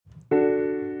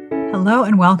Hello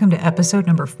and welcome to episode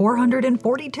number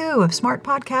 442 of Smart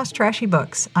Podcast Trashy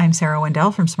Books. I'm Sarah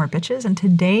Wendell from Smart Bitches, and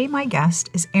today my guest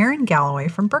is Erin Galloway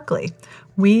from Berkley.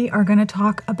 We are going to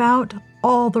talk about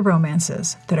all the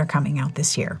romances that are coming out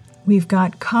this year. We've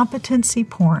got competency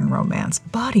porn romance,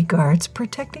 bodyguards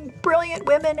protecting brilliant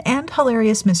women, and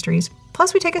hilarious mysteries.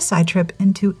 Plus, we take a side trip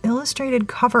into illustrated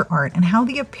cover art and how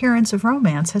the appearance of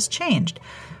romance has changed.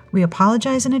 We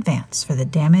apologize in advance for the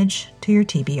damage to your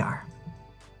TBR.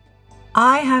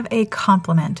 I have a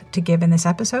compliment to give in this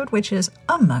episode, which is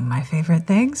among my favorite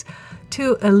things,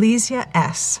 to Elysia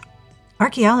S.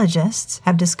 Archaeologists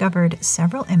have discovered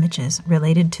several images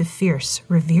related to fierce,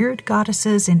 revered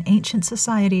goddesses in ancient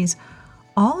societies,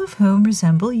 all of whom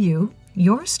resemble you,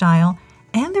 your style,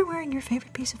 and they're wearing your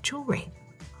favorite piece of jewelry.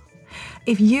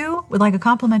 If you would like a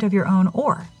compliment of your own,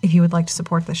 or if you would like to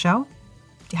support the show,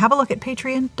 have a look at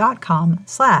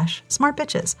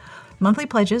patreon.com/smartbitches. Monthly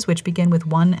pledges, which begin with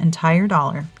 $1 entire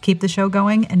dollar, keep the show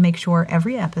going and make sure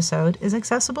every episode is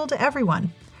accessible to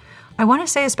everyone. I want to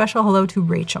say a special hello to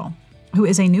Rachel, who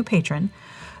is a new patron,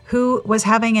 who was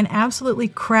having an absolutely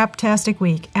craptastic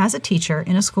week as a teacher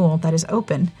in a school that is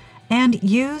open and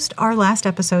used our last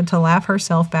episode to laugh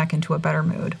herself back into a better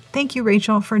mood. Thank you,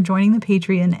 Rachel, for joining the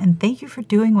Patreon, and thank you for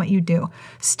doing what you do.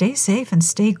 Stay safe and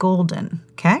stay golden,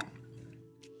 okay?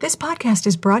 This podcast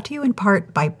is brought to you in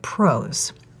part by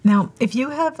Prose. Now, if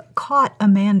you have caught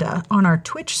Amanda on our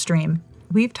Twitch stream,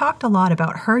 we've talked a lot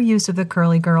about her use of the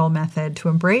curly girl method to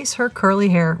embrace her curly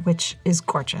hair, which is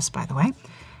gorgeous, by the way.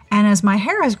 And as my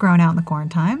hair has grown out in the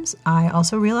quarantines, I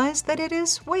also realized that it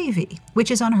is wavy,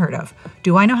 which is unheard of.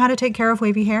 Do I know how to take care of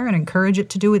wavy hair and encourage it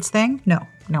to do its thing? No,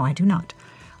 I do not.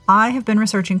 I have been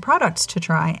researching products to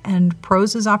try, and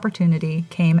Prose's opportunity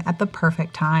came at the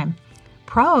perfect time.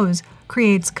 Prose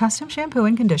creates custom shampoo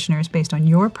and conditioners based on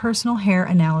your personal hair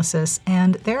analysis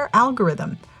and their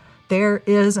algorithm. There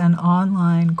is an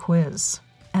online quiz,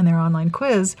 and their online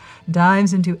quiz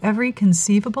dives into every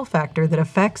conceivable factor that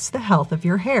affects the health of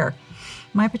your hair.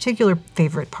 My particular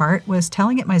favorite part was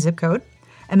telling it my zip code,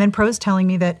 and then Prose telling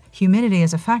me that humidity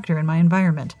is a factor in my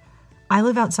environment. I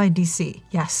live outside DC.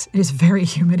 Yes, it is very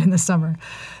humid in the summer.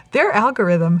 Their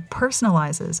algorithm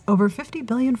personalizes over 50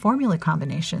 billion formula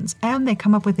combinations, and they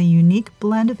come up with a unique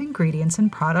blend of ingredients and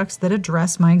products that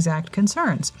address my exact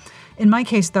concerns. In my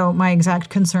case, though, my exact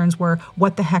concerns were,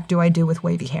 what the heck do I do with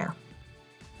wavy hair?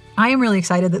 I am really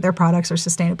excited that their products are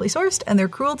sustainably sourced, and they're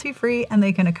cruelty-free, and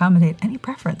they can accommodate any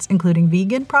preference, including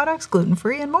vegan products,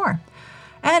 gluten-free, and more.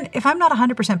 And if I'm not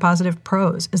 100% positive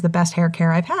Prose is the best hair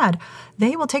care I've had,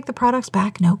 they will take the products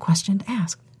back, no question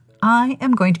asked. I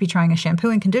am going to be trying a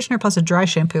shampoo and conditioner plus a dry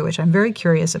shampoo, which I'm very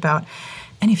curious about.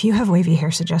 And if you have wavy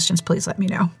hair suggestions, please let me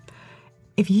know.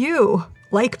 If you,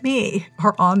 like me,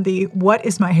 are on the what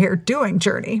is my hair doing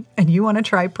journey and you want to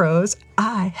try Prose,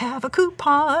 I have a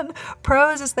coupon.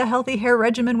 Prose is the healthy hair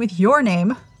regimen with your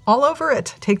name all over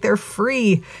it. Take their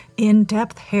free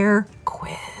in-depth hair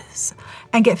quiz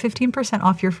and get 15%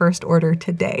 off your first order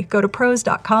today. Go to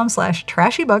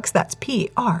prose.com/trashybooks. That's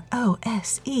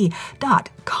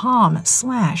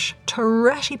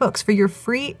prose.com/trashybooks for your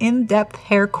free in-depth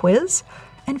hair quiz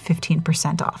and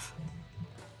 15% off.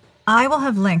 I will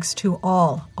have links to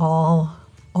all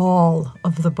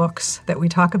of the books that we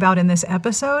talk about in this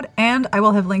episode, and I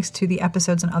will have links to the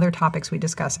episodes and other topics we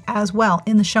discuss as well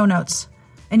in the show notes.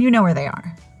 And you know where they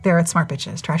are. They're at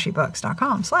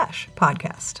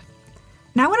smartbitchestrashybooks.com/podcast.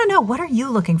 Now I want to know, what are you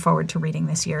looking forward to reading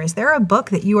this year? Is there a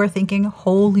book that you are thinking,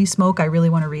 holy smoke, I really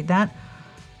want to read that?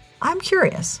 I'm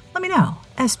curious. Let me know.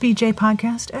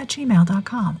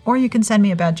 sbjpodcast@gmail.com. Or you can send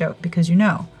me a bad joke, because you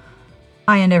know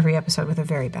I end every episode with a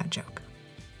very bad joke.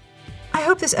 I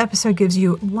hope this episode gives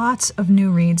you lots of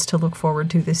new reads to look forward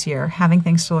to this year. Having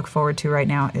things to look forward to right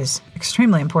now is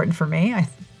extremely important for me. I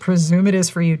presume it is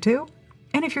for you too.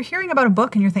 And if you're hearing about a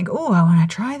book and you think, oh, I want to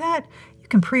try that, you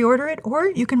can pre-order it or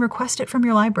you can request it from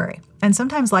your library. And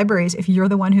sometimes libraries, if you're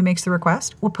the one who makes the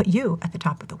request, will put you at the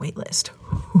top of the wait list.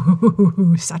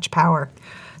 Such power.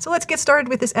 So let's get started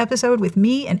with this episode with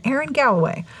me and Erin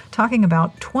Galloway talking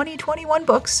about 2021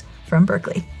 books from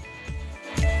Berkley.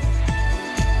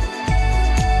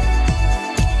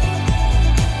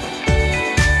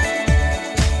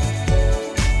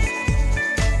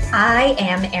 I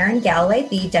am Erin Galloway,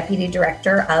 the Deputy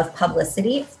Director of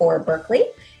Publicity for Berkley,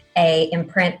 a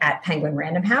imprint at Penguin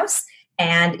Random House.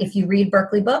 And if you read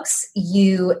Berkley books,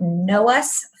 you know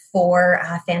us for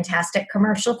fantastic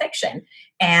commercial fiction.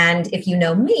 And if you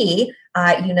know me,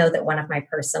 you know that one of my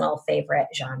personal favorite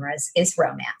genres is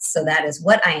romance. So that is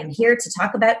what I am here to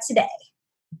talk about today.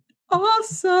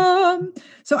 Awesome.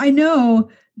 So I know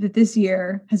that this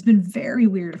year has been very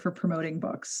weird for promoting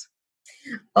books.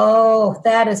 Oh,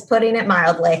 that is putting it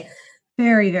mildly.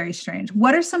 Very, very strange.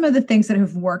 What are some of the things that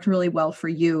have worked really well for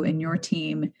you and your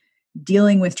team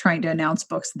dealing with trying to announce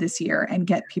books this year and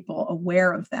get people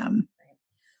aware of them?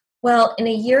 Well, in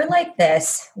a year like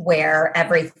this, where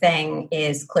everything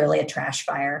is clearly a trash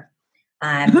fire,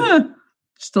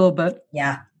 Just a little bit.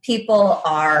 yeah, people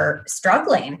are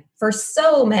struggling for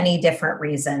so many different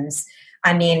reasons.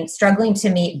 I mean, struggling to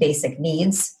meet basic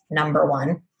needs, number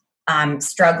one.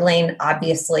 Struggling,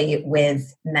 obviously,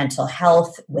 with mental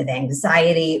health, with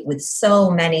anxiety, with so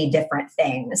many different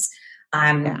things.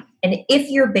 And if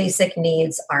your basic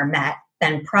needs are met,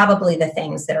 then probably the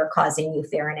things that are causing you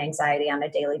fear and anxiety on a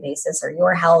daily basis are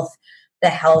your health, the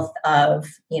health of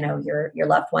your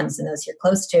loved ones and those you're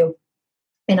close to.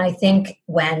 And I think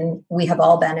when we have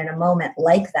all been in a moment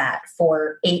like that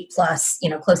for 8+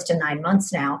 close to 9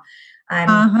 months now,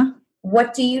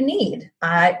 what do you need?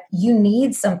 You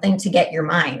need something to get your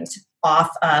mind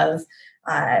off of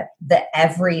the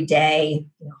everyday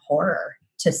horror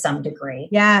to some degree.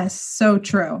 Yes, so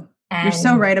true. And you're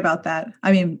so right about that.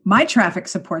 I mean, my traffic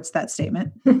supports that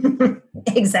statement.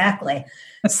 Exactly.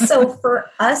 So for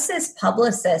us as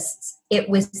publicists, it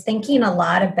was thinking a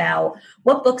lot about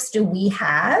what books do we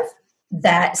have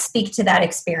that speak to that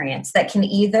experience, that can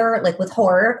either, like with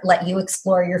horror, let you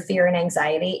explore your fear and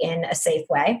anxiety in a safe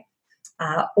way.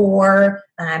 Or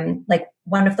like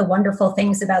one of the wonderful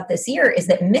things about this year is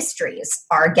that mysteries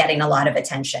are getting a lot of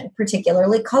attention,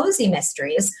 particularly cozy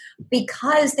mysteries,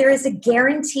 because there is a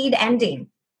guaranteed ending.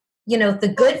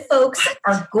 The good folks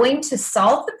are going to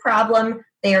solve the problem.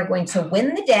 They are going to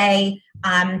win the day.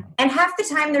 And half the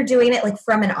time they're doing it like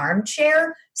from an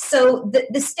armchair. So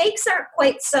the stakes aren't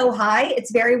quite so high.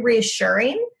 It's very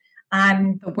reassuring.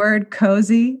 The word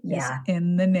cozy is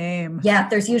in the name. Yeah,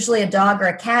 there's usually a dog or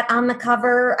a cat on the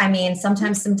cover. I mean,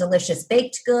 sometimes some delicious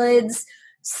baked goods.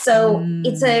 So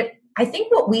I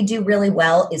think what we do really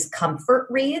well is comfort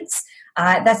reads.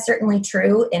 That's certainly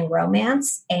true in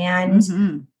romance.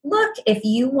 And look, if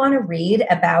you want to read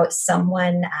about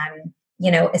someone,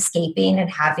 escaping and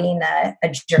having a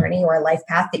journey or a life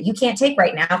path that you can't take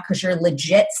right now because you're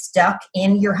legit stuck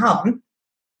in your home,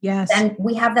 then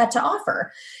we have that to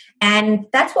offer. And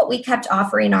that's what we kept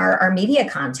offering our media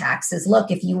contacts is,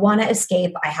 look, if you want to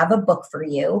escape, I have a book for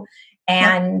you.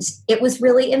 And it was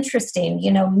really interesting.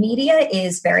 Media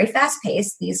is very fast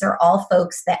paced. These are all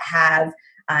folks that have,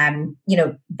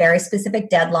 very specific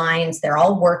deadlines. They're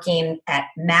all working at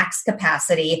max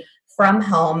capacity from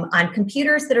home on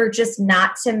computers that are just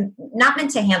not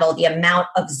meant to handle the amount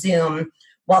of Zoom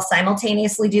while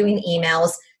simultaneously doing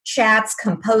emails, chats,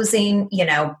 composing,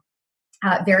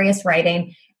 various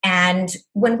writing. And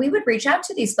when we would reach out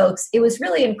to these folks, it was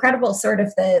really incredible, sort of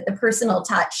the personal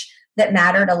touch that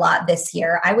mattered a lot this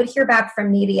year. I would hear back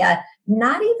from media,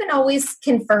 not even always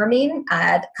confirming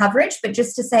coverage, but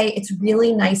just to say, it's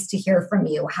really nice to hear from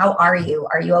you. How are you?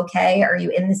 Are you okay? Are you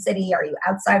in the city? Are you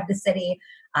outside the city?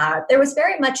 There was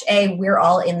very much a we're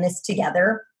all in this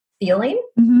together feeling.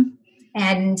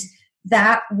 And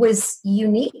that was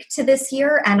unique to this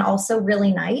year and also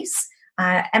really nice.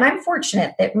 And I'm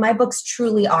fortunate that my books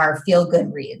truly are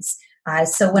feel-good reads.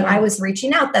 So when I was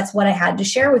reaching out, that's what I had to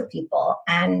share with people.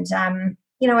 And,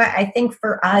 I think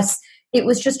for us, it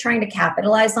was just trying to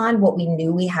capitalize on what we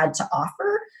knew we had to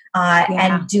offer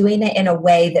and doing it in a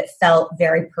way that felt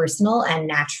very personal and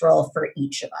natural for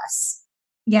each of us.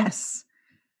 Yes.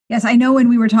 Yes. I know when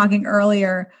we were talking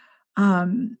earlier,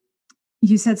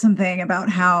 you said something about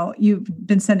how you've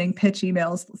been sending pitch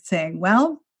emails saying,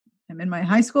 well, I'm in my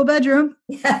high school bedroom,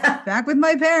 back with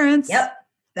my parents. Yep.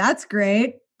 That's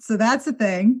great. So that's a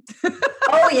thing.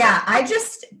 Oh, yeah. I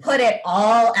just put it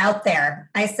all out there.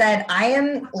 I said, I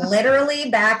am literally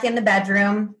back in the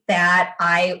bedroom that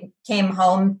I came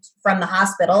home from the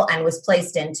hospital and was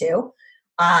placed into.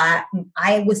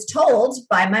 I was told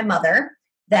by my mother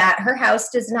that her house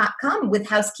does not come with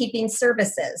housekeeping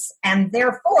services. And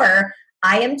therefore,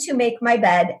 I am to make my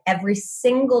bed every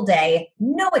single day,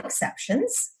 no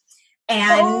exceptions.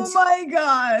 And oh my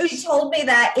gosh. She told me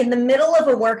that in the middle of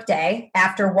a workday,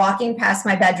 after walking past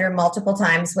my bedroom multiple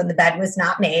times when the bed was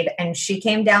not made, and she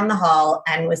came down the hall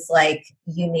and was like,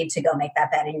 you need to go make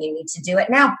that bed and you need to do it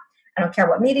now. I don't care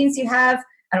what meetings you have.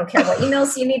 I don't care what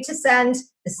emails you need to send.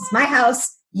 This is my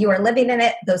house. You are living in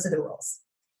it. Those are the rules.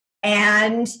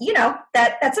 And,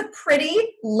 that's a pretty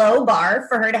low bar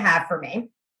for her to have for me.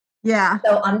 Yeah.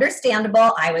 So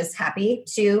understandable. I was happy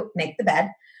to make the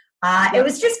bed. It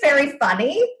was just very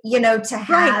funny, to have.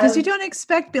 Right, because you don't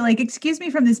expect, be like, excuse me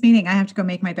from this meeting, I have to go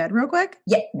make my bed real quick.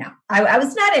 Yeah, no, I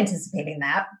was not anticipating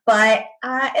that. But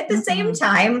at the same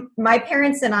time, my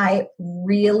parents and I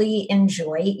really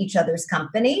enjoy each other's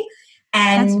company.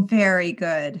 And that's very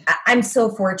good. I'm so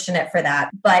fortunate for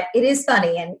that. But it is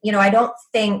funny. And, I don't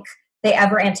think they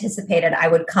ever anticipated I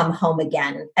would come home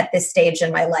again at this stage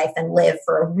in my life and live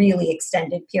for a really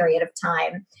extended period of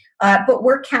time. But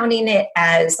we're counting it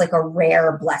as like a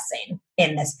rare blessing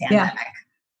in this pandemic.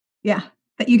 Yeah.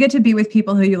 That you get to be with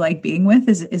people who you like being with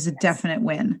is a definite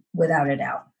win. Without a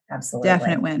doubt. Absolutely.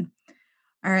 Definite win.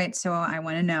 All right. So I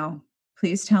want to know,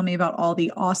 please tell me about all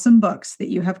the awesome books that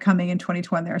you have coming in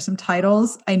 2021. There are some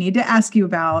titles I need to ask you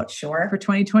about for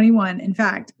 2021. In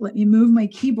fact, let me move my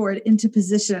keyboard into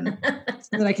position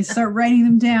so that I can start writing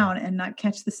them down and not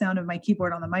catch the sound of my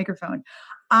keyboard on the microphone.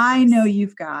 I know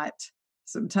you've got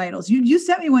some titles. You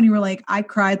sent me one, you were like, I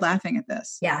cried laughing at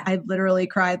this. Yeah. I literally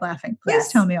cried laughing. Please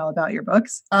tell me all about your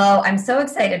books. Oh, I'm so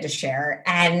excited to share.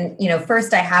 And,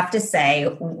 first I have to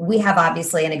say, we have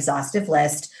obviously an exhaustive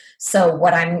list. So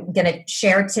what I'm going to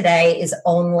share today is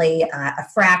only a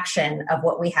fraction of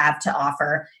what we have to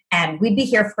offer. And we'd be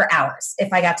here for hours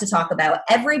if I got to talk about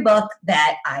every book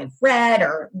that I've read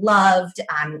or loved.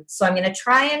 So I'm going to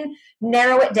try and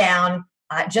narrow it down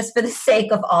just for the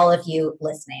sake of all of you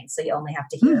listening. So you only have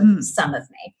to hear some of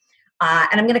me.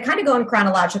 And I'm going to kind of go in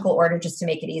chronological order just to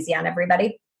make it easy on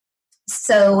everybody.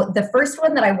 So the first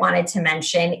one that I wanted to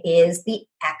mention is The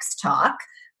X Talk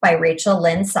by Rachel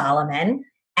Lynn Solomon.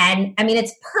 And I mean,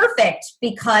 it's perfect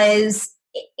because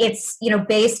it's,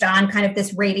 based on kind of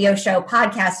this radio show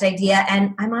podcast idea,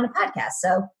 and I'm on a podcast.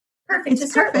 So perfect to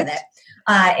start with it.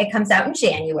 It comes out in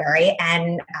January,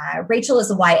 and Rachel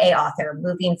is a YA author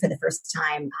moving for the first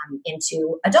time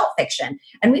into adult fiction.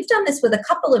 And we've done this with a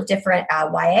couple of different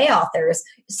YA authors,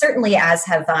 certainly as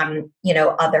have,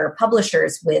 other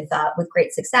publishers with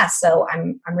great success. So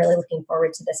I'm really looking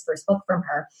forward to this first book from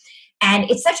her. And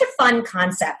it's such a fun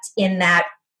concept in that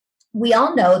we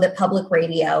all know that public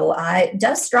radio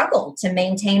does struggle to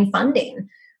maintain funding.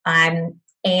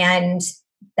 And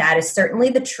that is certainly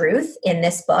the truth in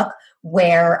this book,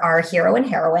 where our hero and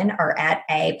heroine are at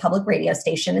a public radio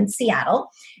station in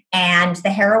Seattle. And the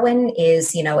heroine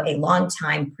is, a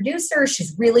longtime producer.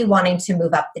 She's really wanting to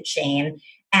move up the chain.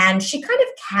 And she kind of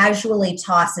casually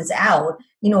tosses out,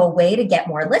 a way to get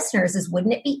more listeners is,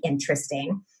 wouldn't it be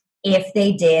interesting if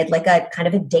they did like a kind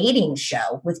of a dating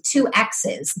show with two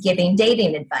exes giving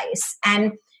dating advice? And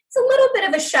it's a little bit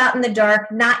of a shot in the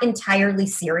dark, not entirely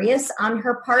serious on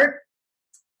her part.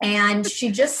 And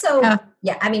she just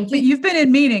but you've been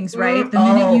in meetings, right? The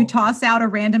minute you toss out a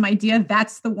random idea,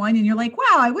 that's the one. And you're like,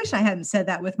 wow, I wish I hadn't said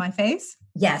that with my face.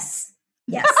 Yes.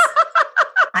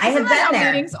 I have been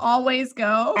there. Meetings always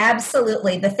go.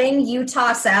 Absolutely. The thing you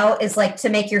toss out is like to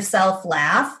make yourself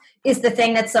laugh is the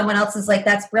thing that someone else is like,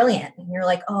 that's brilliant. And you're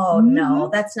like, oh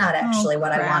no, that's not actually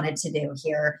what I wanted to do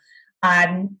here.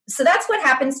 So that's what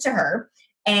happens to her.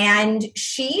 And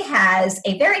she has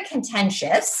a very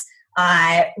contentious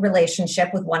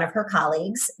relationship with one of her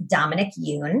colleagues, Dominic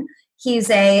Yoon.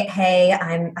 He's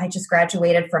I just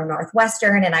graduated from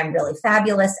Northwestern and I'm really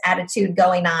fabulous attitude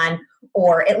going on,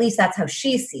 or at least that's how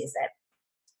she sees it.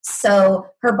 So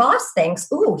her boss thinks,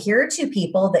 here are two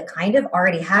people that kind of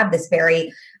already have this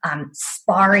very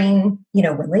sparring,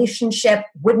 relationship.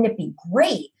 Wouldn't it be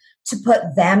great to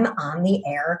put them on the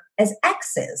air as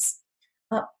exes?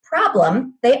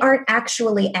 Problem, they aren't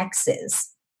actually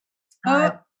exes.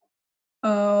 Yep,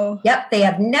 they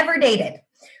have never dated.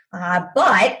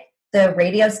 But the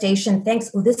radio station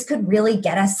thinks, this could really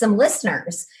get us some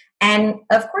listeners. And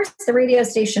of course, the radio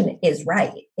station is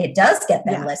right. It does get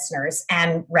them listeners,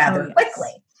 and rather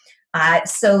quickly.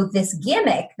 So this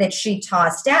gimmick that she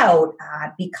tossed out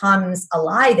becomes a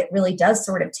lie that really does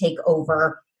sort of take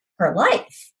over her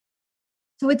life.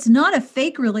 So it's not a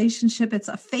fake relationship, it's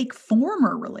a fake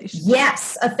former relationship.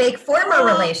 Yes, a fake former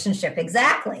relationship,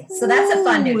 exactly. So that's a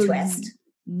fun new twist.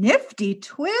 Nifty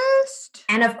twist.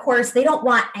 And of course, they don't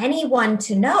want anyone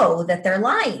to know that they're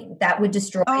lying. That would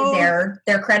destroy their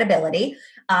credibility.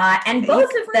 And both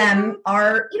of them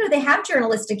are, they have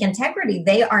journalistic integrity.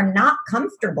 They are not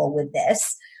comfortable with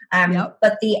this.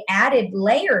 But the added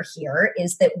layer here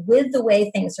is that with the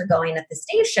way things are going at the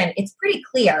station, it's pretty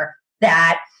clear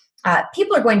that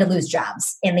people are going to lose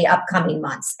jobs in the upcoming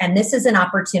months. And this is an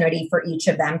opportunity for each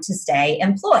of them to stay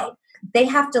employed. They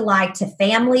have to lie to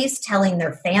families, telling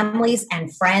their families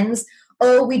and friends,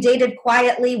 we dated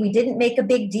quietly. We didn't make a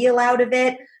big deal out of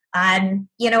it. And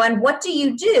what do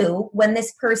you do when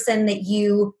this person that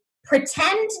you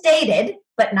pretend dated,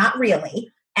 but not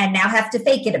really, and now have to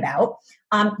fake it about.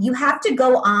 You have to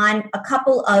go on a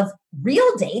couple of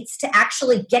real dates to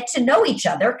actually get to know each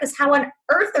other, because how on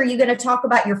earth are you going to talk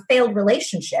about your failed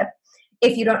relationship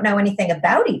if you don't know anything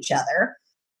about each other?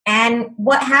 And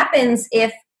what happens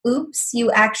if, oops,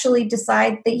 you actually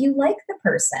decide that you like the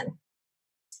person?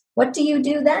 What do you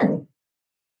do then?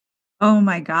 Oh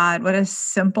my God, what a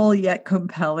simple yet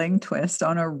compelling twist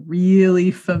on a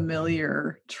really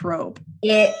familiar trope.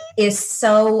 It is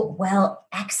so well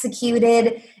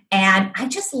executed. And I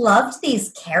just loved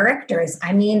these characters.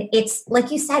 I mean, it's like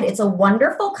you said, it's a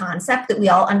wonderful concept that we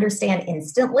all understand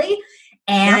instantly.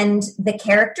 And the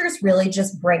characters really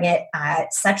just bring it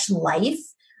such life.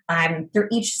 They're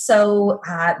each so,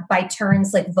 by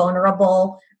turns, like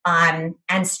vulnerable and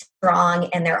strong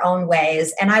in their own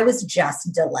ways. And I was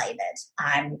just delighted.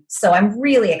 So I'm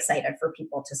really excited for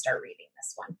people to start reading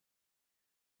this one.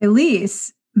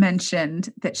 Elise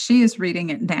mentioned that she is reading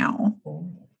it now.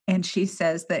 And she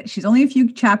says that she's only a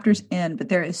few chapters in, but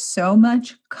there is so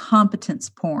much competence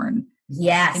porn.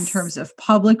 Yes. In terms of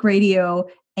public radio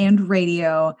and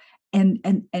radio.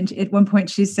 And at one point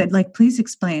she said, like, please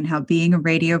explain how being a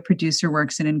radio producer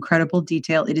works in incredible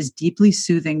detail. It is deeply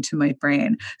soothing to my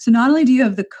brain. So not only do you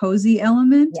have the cozy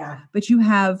element, but you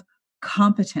have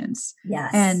competence.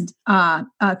 Yes. And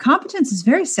competence is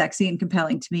very sexy and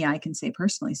compelling to me, I can say,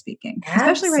 personally speaking,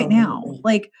 especially right now.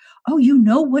 Like, oh, you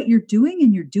know what you're doing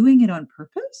and you're doing it on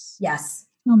purpose? Yes.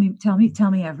 Tell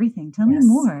me everything. Tell me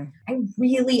more. I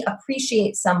really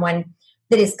appreciate someone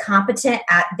that is competent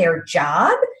at their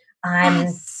job.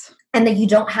 And that you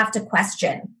don't have to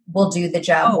question will do the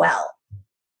job well.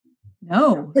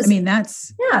 No, I mean,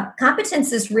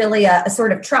 competence is really a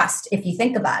sort of trust if you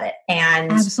think about it.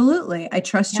 And absolutely. I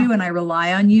trust you and I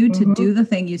rely on you to do the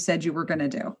thing you said you were going to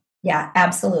do. Yeah,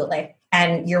 absolutely.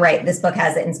 And you're right. This book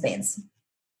has it in spades.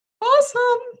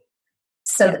 Awesome.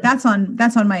 So that's on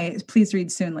my please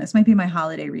read soon list. Might be my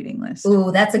holiday reading list.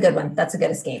 Ooh, that's a good one. That's a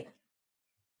good escape.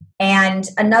 And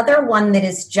another one that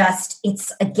is just,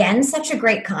 it's again, such a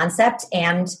great concept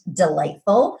and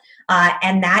delightful.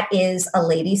 And that is A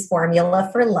Lady's Formula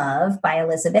for Love by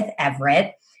Elizabeth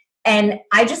Everett. And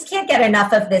I just can't get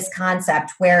enough of this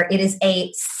concept where it is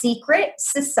a secret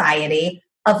society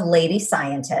of lady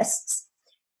scientists.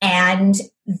 And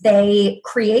they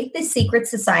create this secret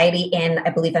society in, I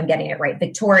believe I'm getting it right,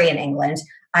 Victorian England.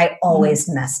 I always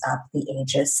mess up the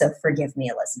ages, so forgive me,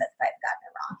 Elizabeth, if I've gotten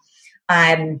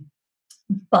it wrong.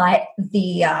 But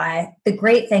the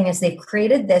great thing is they've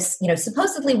created this,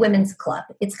 supposedly women's club.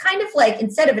 It's kind of like,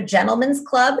 instead of a gentleman's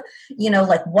club,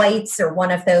 like White's or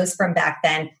one of those from back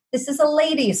then, this is a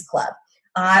ladies' club.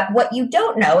 What you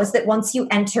don't know is that once you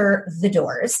enter the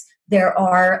doors, there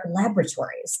are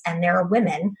laboratories and there are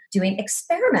women doing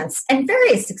experiments and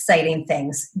various exciting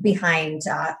things behind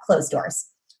closed doors.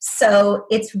 So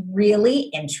it's really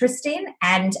interesting.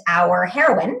 And our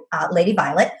heroine, Lady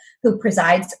Violet, who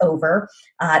presides over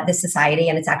the society,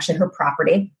 and it's actually her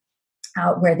property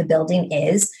where the building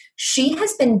is, she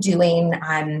has been doing,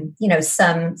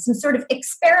 some sort of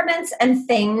experiments and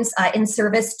things in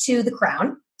service to the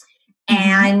crown.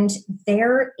 And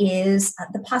there is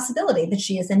the possibility that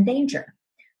she is in danger.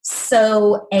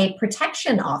 So a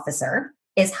protection officer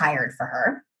is hired for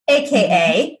her,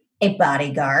 AKA a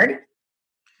bodyguard.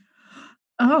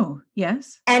 Oh,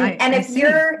 yes. And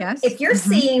if you're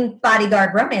seeing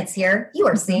bodyguard romance here, you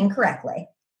are seeing correctly.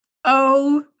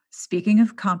 Oh, speaking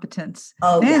of competence.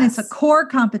 Oh, man, it's a core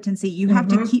competency. You have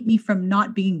to keep me from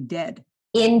not being dead.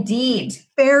 Indeed.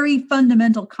 Very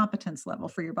fundamental competence level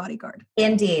for your bodyguard.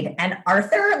 Indeed. And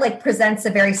Arthur presents a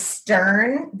very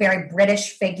stern, very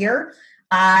British figure.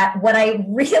 What I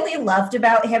really loved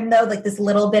about him, though, this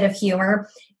little bit of humor,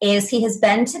 is he has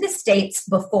been to the States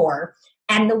before.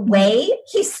 And the way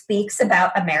he speaks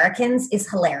about Americans is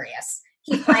hilarious.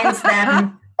 He finds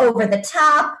them over the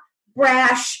top,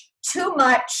 brash, too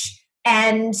much.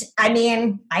 And I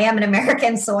mean, I am an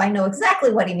American, so I know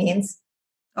exactly what he means.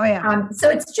 Oh, yeah. So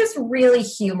it's just really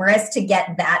humorous to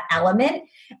get that element.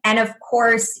 And of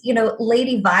course,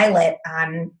 Lady Violet,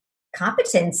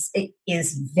 competence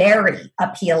is very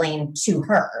appealing to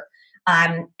her.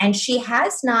 And she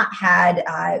has not had,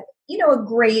 a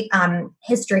great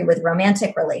history with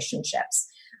romantic relationships.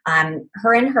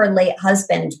 Her and her late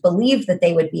husband believed that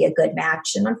they would be a good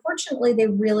match. And unfortunately, they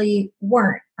really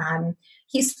weren't.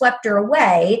 He swept her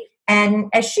away. And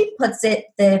as she puts it,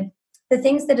 the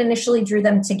things that initially drew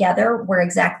them together were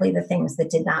exactly the things that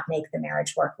did not make the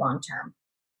marriage work long term,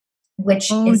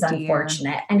 which is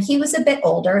unfortunate. And he was a bit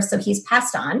older, so he's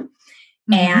passed on.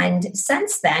 And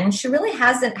since then, she really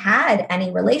hasn't had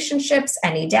any relationships,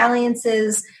 any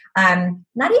dalliances.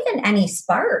 not even any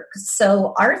spark.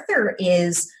 So Arthur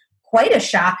is quite a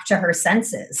shock to her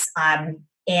senses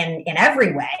in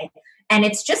every way. And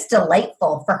it's just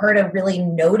delightful for her to really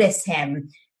notice him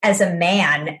as a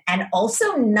man and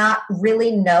also not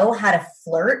really know how to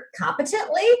flirt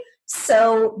competently.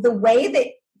 So the way that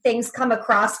things come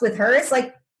across with her is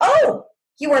like, oh,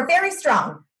 you are very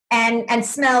strong and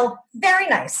smell very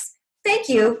nice. Thank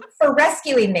you for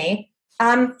rescuing me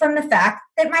from the fact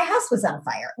that my house was on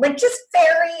fire. Like, just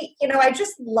very, I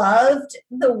just loved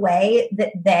the way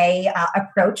that they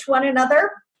approach one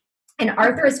another. And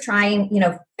Arthur is trying,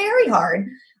 very hard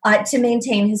to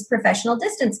maintain his professional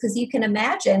distance, because you can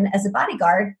imagine, as a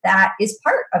bodyguard, that is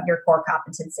part of your core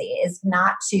competency, is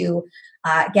not to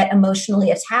get emotionally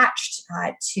attached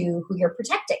to who you're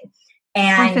protecting.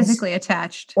 And, or physically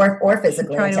attached. Or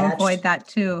physically try attached. To avoid that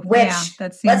too. Which,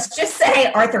 let's just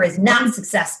say, Arthur is not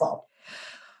successful.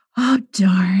 Oh,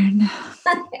 darn.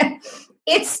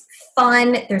 It's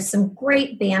fun. There's some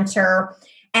great banter.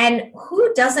 And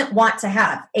who doesn't want to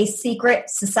have a secret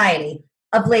society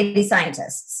of lady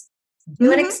scientists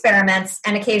doing experiments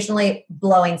and occasionally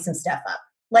blowing some stuff up?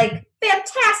 Like,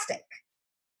 fantastic.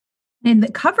 And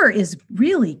the cover is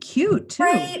really cute too.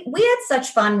 Right. We had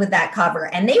such fun with that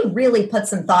cover, and they really put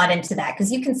some thought into that,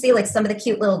 because you can see like some of the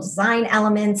cute little design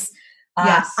elements.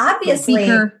 Yes. Obviously.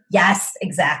 Yes,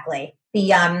 exactly.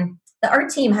 The art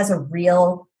team has a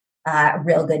real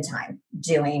good time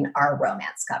doing our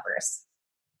romance covers.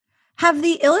 Have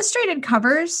the illustrated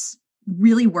covers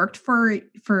really worked for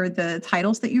the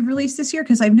titles that you've released this year?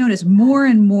 Because I've noticed more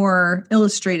and more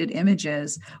illustrated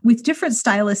images with different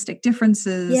stylistic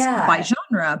differences by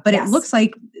genre, but it looks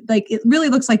like it really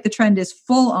looks like the trend is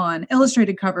full on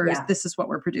illustrated covers. Yeah. This is what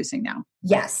we're producing now.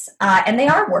 Yes. And they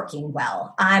are working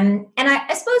well. And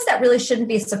I suppose that really shouldn't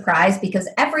be a surprise, because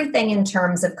everything in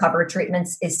terms of cover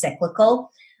treatments is cyclical.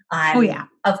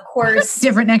 Of course.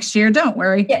 Different next year. Don't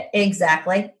worry. Yeah,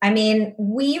 exactly. I mean,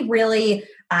 we really,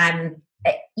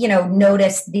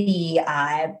 notice the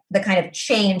kind of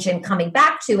change in coming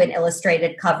back to an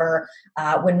illustrated cover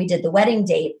when we did the wedding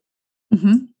date,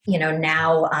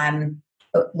 now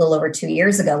a little over 2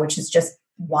 years ago, which is just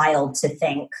wild to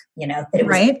think, that it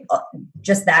was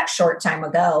just that short time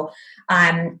ago.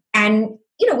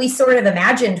 We sort of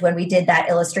imagined when we did that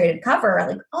illustrated cover,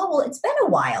 like, oh, well, it's been a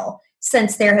while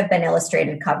since there have been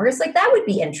illustrated covers. Like, that would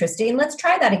be interesting. Let's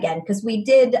try that again, because we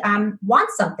did want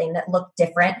something that looked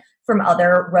different from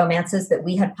other romances that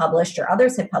we had published or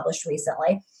others had published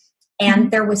recently. And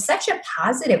there was such a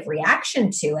positive reaction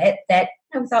to it that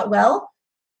I thought, well,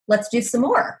 let's do some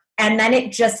more. And then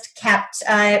it just kept,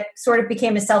 sort of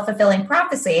became a self-fulfilling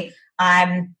prophecy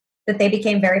that they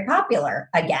became very popular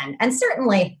again. And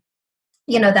certainly,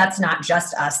 that's not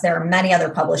just us. There are many other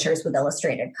publishers with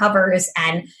illustrated covers,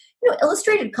 and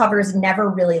illustrated covers never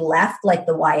really left like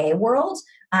the YA world.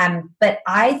 But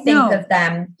I think of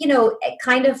them,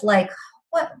 kind of like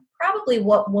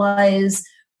what was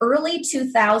early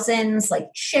 2000s, like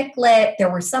chick lit.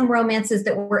 There were some romances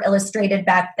that were illustrated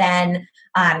back then.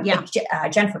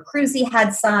 Jennifer Cruzy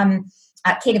had some,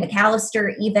 Katie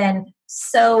McAllister even.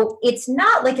 So it's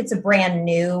not like it's a brand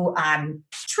new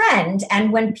trend.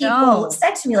 And when people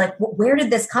said to me, like, where did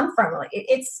this come from? Like,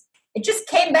 it just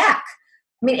came back.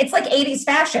 I mean, it's like 80s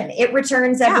fashion. It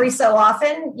returns every so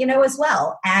often, as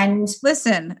well. And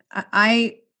listen,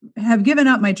 I have given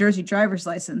up my Jersey driver's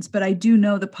license, but I do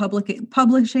know the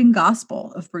publishing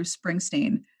gospel of Bruce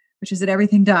Springsteen, which is that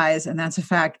everything dies, and that's a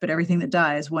fact, but everything that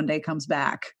dies one day comes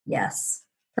back. Yes.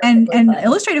 And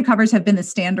illustrative covers have been the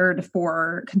standard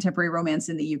for contemporary romance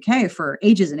in the UK for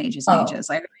ages and ages and ages.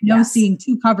 I know seeing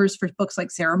two covers for books like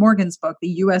Sarah Morgan's book, the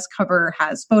US cover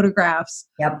has photographs.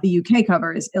 Yep. The UK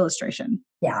cover is illustration.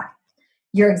 Yeah,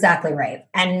 you're exactly right.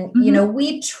 And,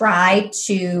 we try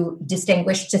to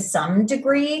distinguish to some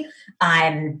degree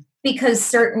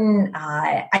because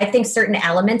I think certain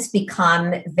elements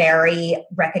become very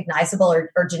recognizable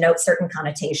or denote certain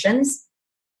connotations.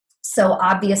 So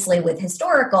obviously with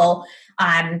historical,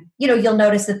 you'll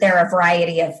notice that there are a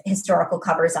variety of historical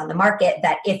covers on the market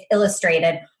that, if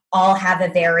illustrated, all have a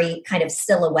very kind of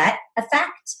silhouette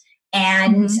effect.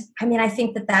 And I mean, I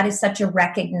think that is such a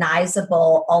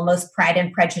recognizable, almost Pride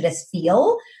and Prejudice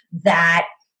feel that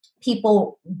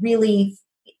people really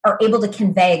are able to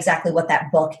convey exactly what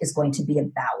that book is going to be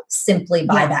about simply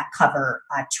by that cover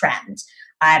trend.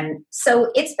 So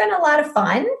it's been a lot of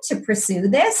fun to pursue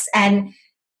this. And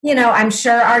I'm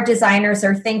sure our designers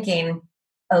are thinking,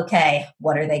 okay,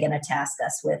 what are they going to task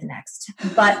us with next?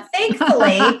 But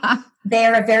thankfully,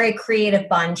 they're a very creative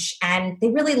bunch, and they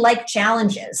really like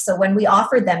challenges. So when we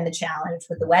offered them the challenge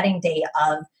with the wedding date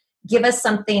of, give us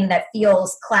something that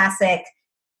feels classic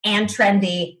and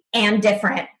trendy and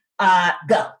different.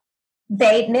 Go.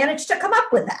 They managed to come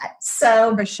up with that.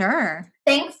 So for sure.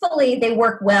 Thankfully, they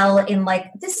work well in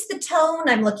like, this is the tone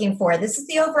I'm looking for. This is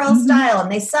the overall style. And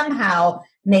they somehow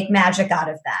make magic out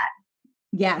of that.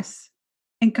 Yes.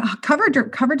 And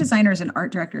cover designers and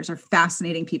art directors are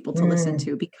fascinating people to listen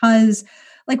to because,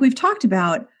 like we've talked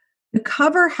about, the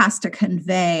cover has to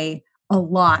convey a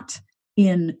lot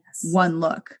in one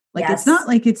look. Like it's not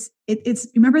like it's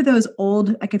remember those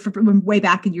old, like from way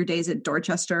back in your days at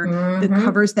Dorchester, the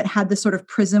covers that had this sort of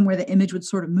prism where the image would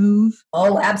sort of move.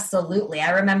 Oh, absolutely. I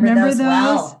remember those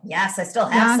well. Yes, I still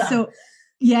have some. So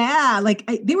like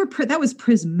that was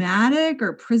prismatic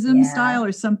or prism style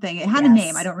or something. It had a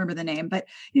name. I don't remember the name, but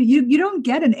you don't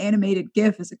get an animated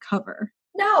GIF as a cover.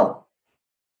 No.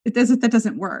 That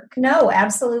doesn't work. No,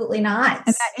 absolutely not.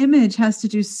 And that image has to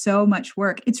do so much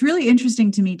work. It's really interesting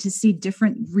to me to see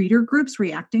different reader groups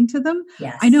reacting to them.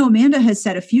 Yes. I know Amanda has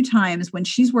said a few times when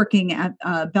she's working at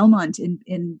Belmont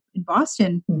in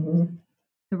Boston,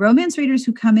 the romance readers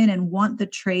who come in and want the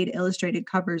trade illustrated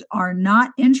covers are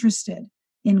not interested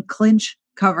in clinch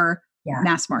cover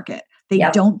mass market. They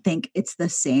don't think it's the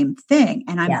same thing.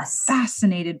 And I'm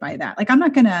fascinated by that. Like, I'm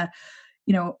not going to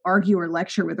argue or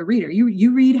lecture with a reader.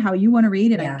 You read how you want to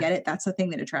read, and I get it. That's the thing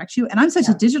that attracts you. And I'm such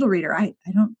a digital reader. I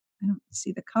don't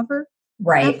see the cover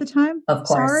half the time. Of course.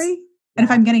 Sorry. And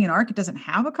if I'm getting an ARC, it doesn't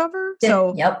have a cover.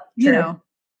 So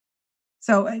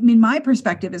So I mean, my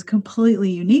perspective is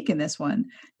completely unique in this one.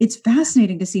 It's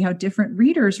fascinating to see how different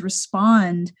readers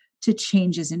respond to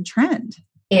changes in trend.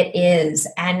 It is.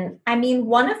 And I mean,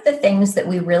 one of the things that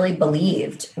we really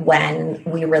believed when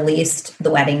we released The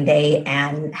Wedding Day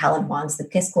and Helen Wan's The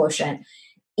Kiss Quotient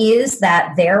is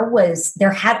that there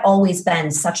had always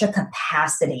been such a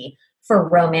capacity for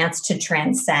romance to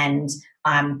transcend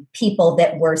people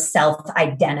that were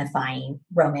self-identifying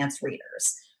romance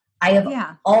readers. I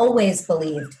have always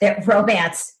believed that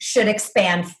romance should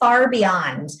expand far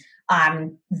beyond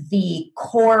the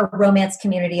core romance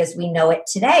community as we know it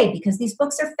today, because these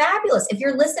books are fabulous. If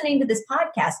you're listening to this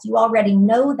podcast, you already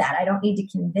know that. I don't need to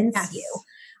convince you.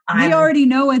 We already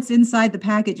know what's inside the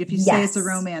package. If you say it's a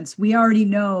romance, we already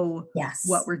know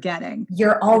what we're getting.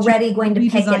 You're already going to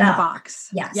pick it up. The box.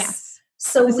 Yes.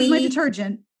 So this is my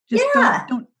detergent. Just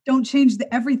don't change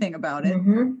everything about it.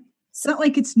 It's not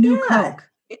like it's new Coke.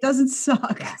 It doesn't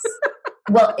suck. Yes.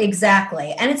 Well,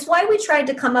 exactly. And it's why we tried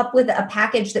to come up with a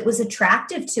package that was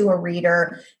attractive to a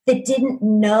reader that didn't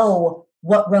know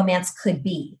what romance could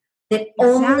be, that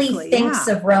only thinks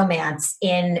of romance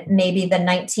in maybe the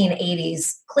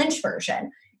 1980s clinch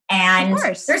version. And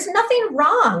there's nothing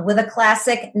wrong with a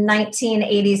classic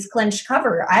 1980s clinch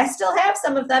cover. I still have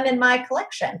some of them in my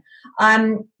collection.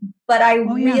 But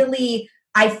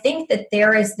I think that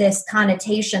there is this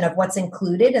connotation of what's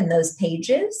included in those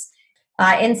pages.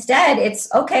 Instead,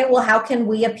 it's, okay, well, how can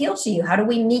we appeal to you? How do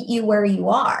we meet you where you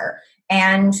are?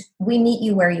 And we meet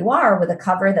you where you are with a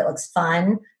cover that looks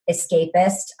fun,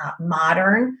 escapist,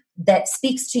 modern, that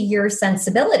speaks to your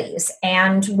sensibilities.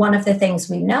 And one of the things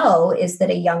we know is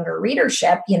that a younger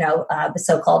readership, the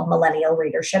so-called millennial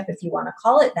readership, if you want to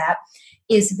call it that,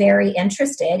 is very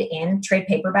interested in trade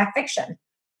paperback fiction.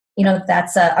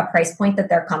 That's a price point that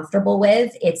they're comfortable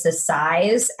with. It's a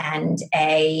size and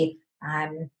a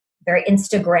very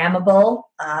Instagrammable,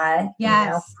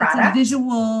 product.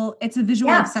 It's a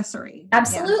visual accessory.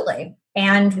 Absolutely.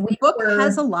 And the book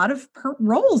has a lot of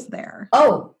roles there.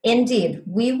 Oh, indeed.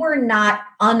 We were not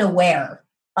unaware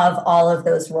of all of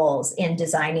those roles in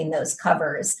designing those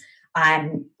covers.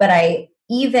 But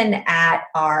even at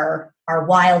our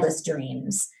wildest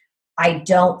dreams, I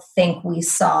don't think we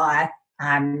saw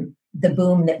the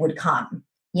boom that would come,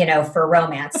 for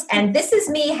romance. And this is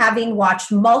me having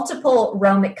watched multiple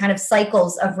kind of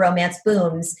cycles of romance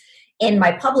booms in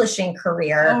my publishing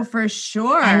career. Oh, for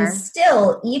sure. And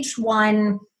still, each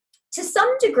one, to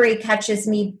some degree, catches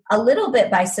me a little bit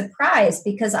by surprise,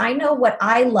 because I know what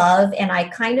I love, and I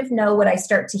kind of know what I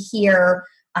start to hear,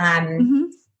 in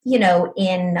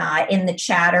the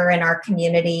chatter in our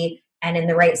community and in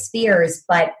the right spheres.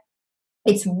 But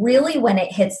it's really when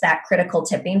it hits that critical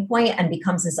tipping point and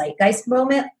becomes a zeitgeist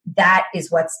moment, that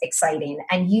is what's exciting.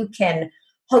 And you can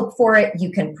hope for it,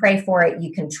 you can pray for it,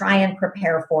 you can try and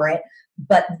prepare for it.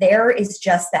 But there is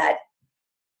just that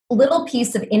little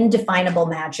piece of indefinable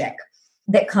magic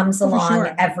that comes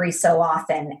along every so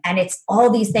often. And it's all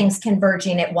these things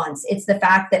converging at once. It's the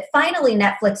fact that finally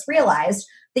Netflix realized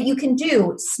that you can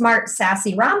do smart,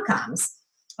 sassy rom-coms.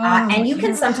 And you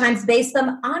can sometimes base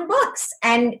them on books.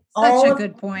 And such a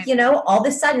good point. All of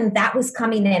a sudden that was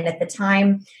coming in at the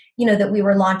time, that we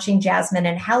were launching Jasmine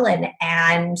and Helen,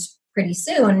 and pretty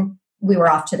soon we were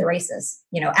off to the races,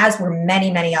 as were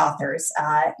many, many authors,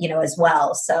 as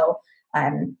well. So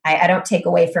I don't take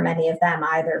away from any of them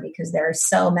either, because there are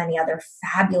so many other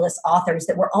fabulous authors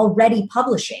that were already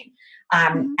publishing,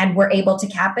 and were able to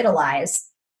capitalize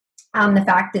on the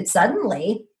fact that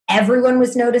suddenly everyone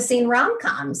was noticing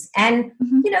rom-coms. And,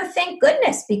 thank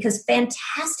goodness, because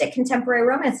fantastic contemporary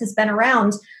romance has been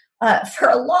around for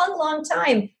a long, long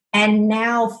time. And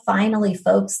now finally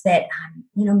folks that,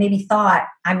 maybe thought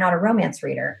I'm not a romance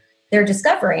reader, they're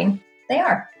discovering they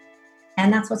are.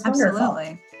 And that's what's wonderful.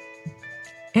 Absolutely.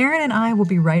 Erin and I will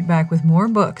be right back with more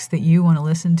books that you want to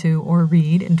listen to or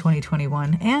read in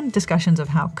 2021, and discussions of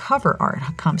how cover art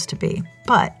comes to be.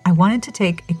 But I wanted to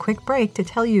take a quick break to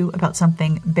tell you about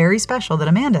something very special that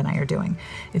Amanda and I are doing.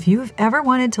 If you've ever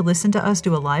wanted to listen to us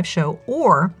do a live show,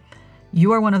 or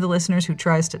you are one of the listeners who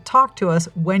tries to talk to us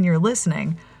when you're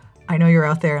listening, I know you're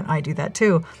out there and I do that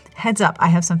too. Heads up, I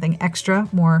have something extra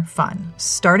more fun.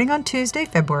 Starting on Tuesday,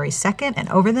 February 2nd, and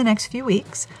over the next few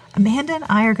weeks, Amanda and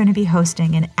I are going to be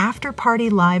hosting an after-party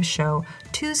live show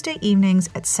Tuesday evenings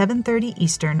at 7:30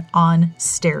 Eastern on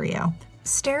Stereo.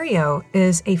 Stereo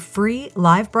is a free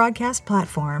live broadcast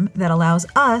platform that allows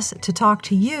us to talk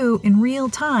to you in real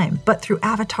time, but through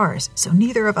avatars, so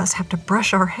neither of us have to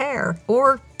brush our hair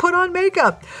or put on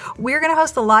makeup. We're going to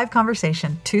host a live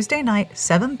conversation Tuesday night,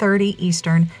 7:30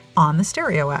 Eastern, on the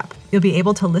Stereo app. You'll be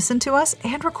able to listen to us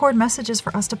and record messages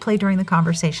for us to play during the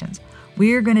conversations.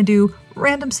 We're going to do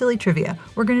random silly trivia.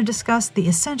 We're going to discuss the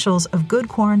essentials of good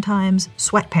quarantines,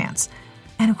 sweatpants.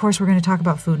 And of course, we're going to talk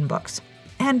about food and books.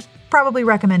 And probably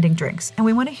recommending drinks. And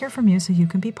we want to hear from you so you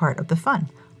can be part of the fun.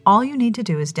 All you need to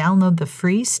do is download the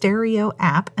free Stereo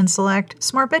app and select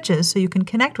Smart Bitches so you can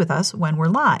connect with us when we're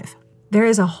live. There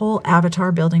is a whole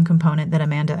avatar building component that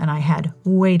Amanda and I had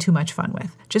way too much fun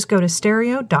with. Just go to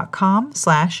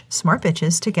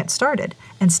stereo.com/smartbitches to get started.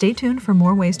 And stay tuned for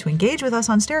more ways to engage with us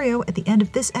on Stereo at the end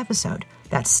of this episode.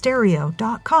 That's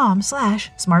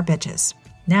stereo.com/smartbitches.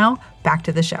 Now, back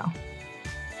to the show.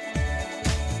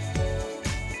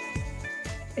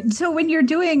 So when you're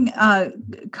doing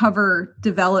cover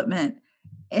development,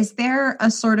 is there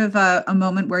a sort of a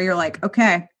moment where you're like,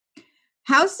 okay,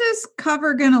 how's this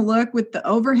cover going to look with the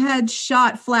overhead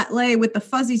shot flat lay with the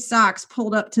fuzzy socks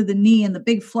pulled up to the knee and the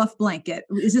big fluff blanket?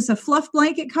 Is this a fluff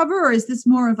blanket cover, or is this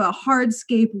more of a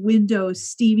hardscape Windows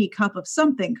Stevie cup of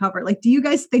something cover? Like, do you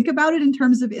guys think about it in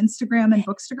terms of Instagram and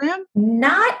Bookstagram?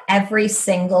 Not every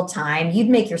single time. You'd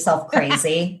make yourself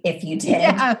crazy if you did.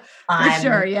 Yeah, for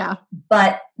sure, yeah.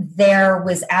 But there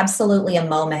was absolutely a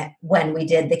moment when we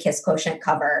did the Kiss Quotient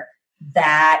cover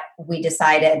that we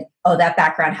decided, that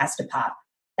background has to pop.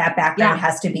 That background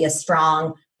has to be a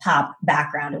strong pop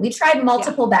background. And we tried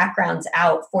multiple backgrounds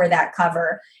out for that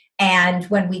cover. And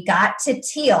when we got to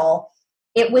teal,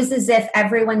 it was as if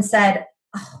everyone said,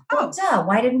 duh,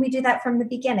 why didn't we do that from the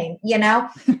beginning?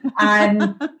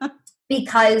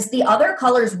 Because the other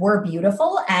colors were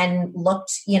beautiful and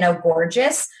looked,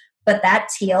 gorgeous, but that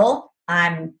teal,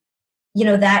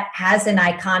 that has an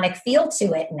iconic feel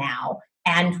to it now.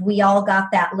 And we all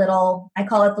got that little, I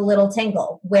call it the little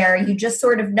tingle, where you just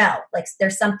sort of know, like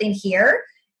there's something here,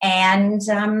 and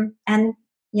the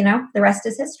rest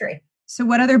is history. So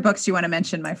what other books do you want to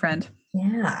mention, my friend?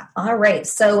 Yeah. All right.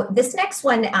 So this next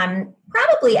one,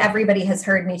 probably everybody has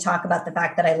heard me talk about the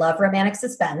fact that I love romantic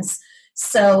suspense.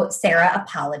 So Sarah,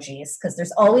 apologies, because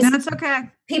there's always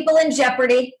people in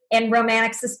jeopardy in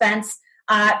romantic suspense.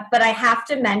 But I have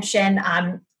to mention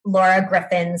Laura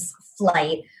Griffin's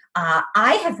Flight.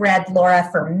 I have read Laura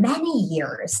for many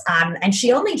years, and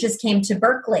she only just came to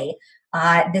Berkley.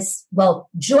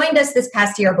 Joined us this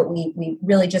past year, but we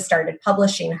really just started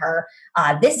publishing her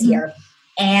this year.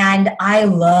 And I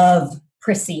love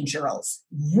procedurals,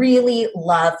 really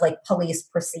love like police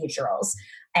procedurals.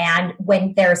 And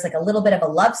when there's like a little bit of a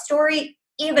love story,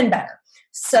 even better.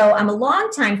 So I'm a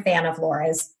longtime fan of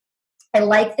Laura's. I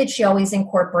like that she always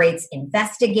incorporates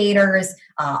investigators,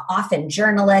 often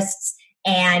journalists.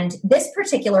 And this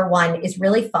particular one is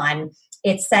really fun.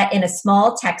 It's set in a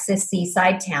small Texas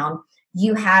seaside town.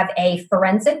 You have a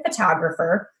forensic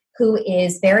photographer who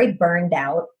is very burned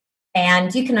out,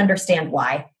 and you can understand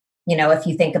why, if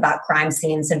you think about crime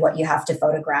scenes and what you have to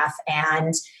photograph.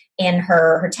 And in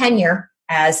her tenure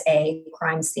as a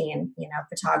crime scene,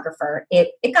 photographer,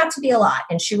 it got to be a lot,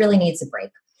 and she really needs a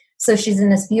break. So she's in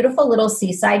this beautiful little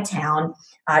seaside town.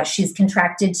 She's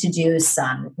contracted to do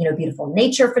some, beautiful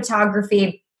nature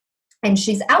photography. And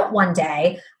she's out one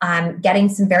day getting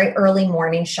some very early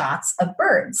morning shots of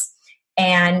birds,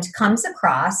 and comes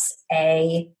across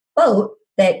a boat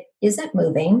that isn't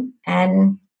moving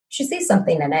and she sees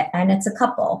something in it, and it's a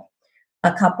couple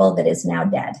that is now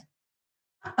dead.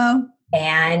 Oh,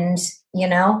 and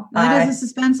it is a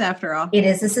suspense after all. It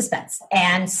is a suspense.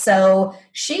 And so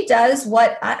she does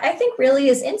what I think really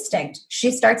is instinct.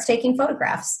 She starts taking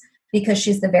photographs because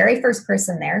she's the very first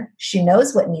person there. She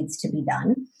knows what needs to be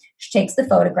done. She takes the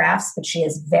photographs, but she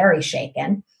is very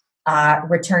shaken,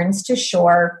 returns to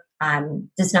shore,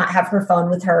 does not have her phone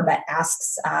with her, but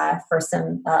asks for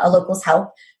a local's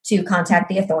help to contact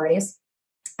the authorities.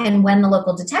 And when the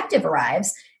local detective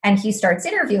arrives and he starts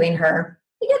interviewing her,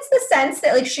 he gets the sense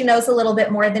that she knows a little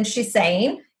bit more than she's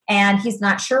saying, and he's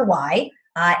not sure why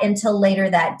until later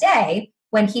that day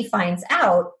when he finds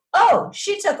out, oh,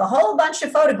 she took a whole bunch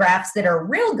of photographs that are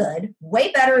real good,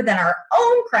 way better than our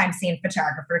own crime scene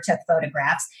photographer took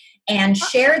photographs, and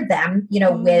shared them,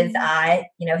 with,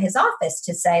 his office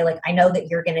to say, I know that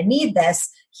you're going to need this.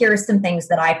 Here are some things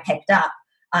that I picked up.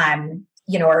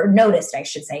 Or noticed, I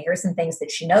should say. Here's some things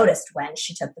that she noticed when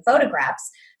she took the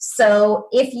photographs. So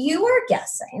if you are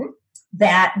guessing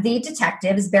that the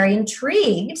detective is very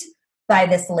intrigued by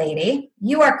this lady,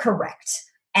 you are correct.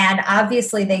 And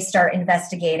obviously they start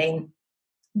investigating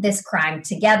this crime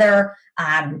together.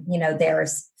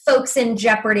 There's folks in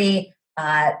jeopardy.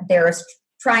 There's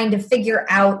trying to figure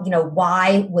out,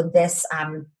 why would this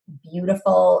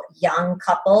beautiful young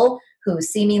couple who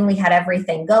seemingly had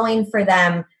everything going for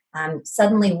them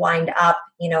suddenly wind up,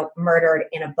 murdered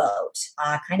in a boat,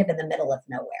 kind of in the middle of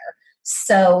nowhere.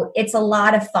 So it's a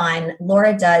lot of fun.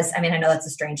 Laura does, I know that's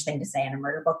a strange thing to say in a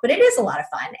murder book, but it is a lot of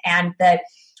fun. And the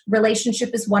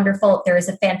relationship is wonderful. There is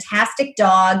a fantastic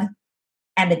dog,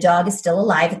 and the dog is still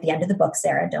alive at the end of the book,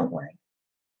 Sarah. Don't worry.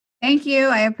 Thank you.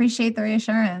 I appreciate the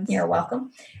reassurance. You're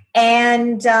welcome.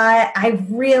 And I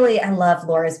love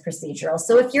Laura's procedural.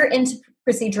 So if you're into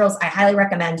procedurals, I highly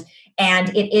recommend. And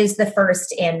it is the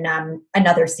first in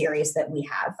another series that we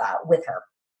have with her.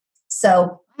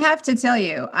 So I have to tell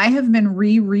you, I have been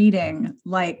rereading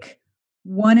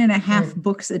 1.5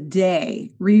 books a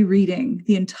day, rereading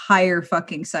the entire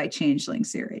fucking Sight Changeling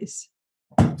series.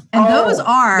 And those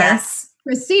are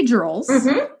procedurals.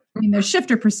 Mm-hmm. They're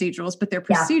shifter procedurals, but they're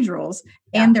procedurals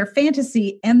and they're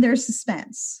fantasy and they're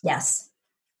suspense. Yes.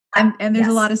 And there's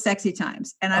a lot of sexy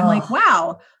times. And I'm like,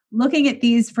 wow, looking at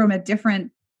these from a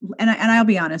different, and I'll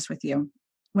be honest with you,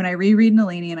 when I reread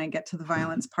Nalini and I get to the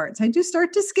violence parts, I do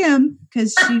start to skim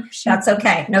because she that's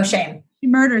okay. No shame. She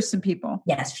murders some people.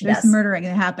 Yes, she There's does. some murdering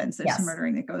that happens. There's some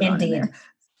murdering that goes on in there.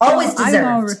 Always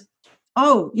deserved.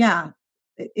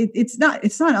 It's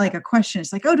not like a question.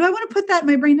 It's like, oh, do I want to put that in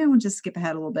my brain now? We'll just skip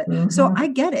ahead a little bit. Mm-hmm. So I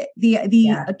get it. The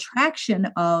attraction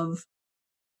of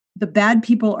the bad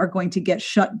people are going to get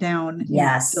shut down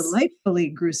in delightfully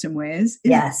gruesome ways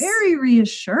is very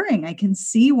reassuring. I can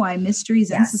see why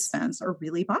mysteries and suspense are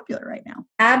really popular right now.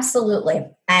 Absolutely.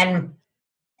 And,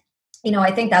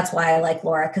 I think that's why I like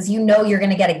Laura, because you're going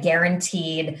to get a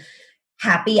guaranteed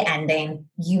happy ending.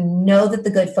 You know that the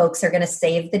good folks are going to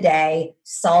save the day,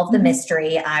 solve the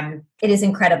mystery. It is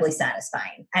incredibly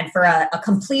satisfying. And for a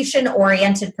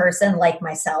completion-oriented person like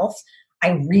myself,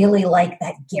 I really like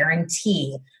that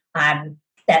guarantee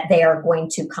that they are going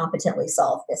to competently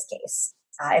solve this case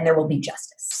and there will be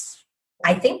justice.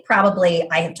 I think probably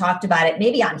I have talked about it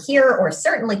maybe on here or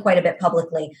certainly quite a bit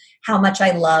publicly, how much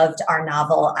I loved our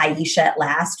novel Aisha at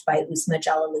Last by Usma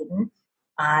Jalaluddin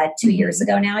 2 years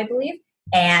ago now, I believe.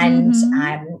 And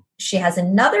she has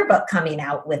another book coming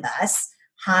out with us.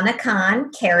 Hana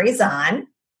Khan Carries On.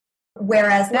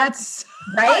 Whereas that's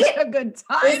right? a good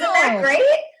title. Isn't that great?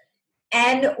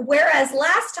 And whereas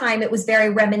last time it was very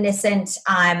reminiscent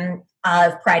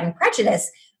of Pride and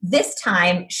Prejudice, this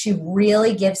time she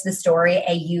really gives the story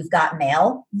a You've Got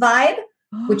Mail vibe,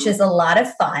 which is a lot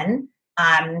of fun.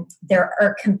 There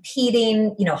are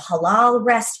competing, halal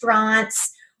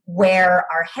restaurants where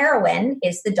our heroine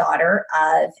is the daughter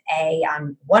of a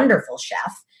wonderful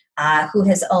chef who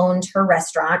has owned her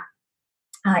restaurant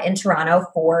in Toronto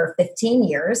for 15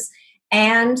 years.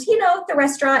 And, the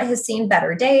restaurant has seen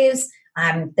better days.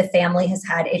 The family has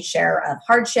had its share of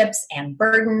hardships and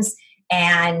burdens,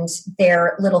 and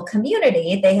their little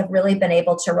community, they have really been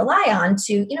able to rely on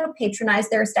to, patronize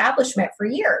their establishment for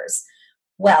years.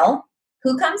 Well,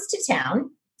 who comes to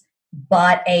town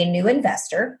but a new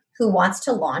investor who wants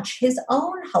to launch his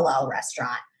own halal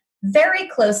restaurant very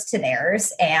close to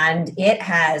theirs, and it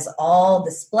has all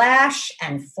the splash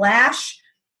and flash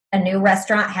a new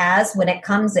restaurant has when it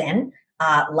comes in,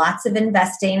 lots of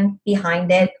investing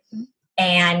behind it.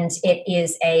 And it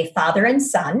is a father and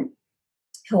son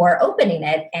who are opening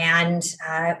it. And,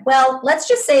 let's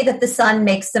just say that the son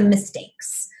makes some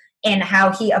mistakes in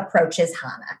how he approaches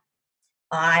Hana.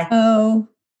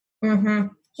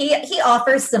 He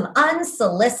offers some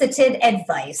unsolicited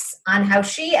advice on how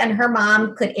she and her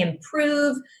mom could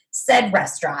improve said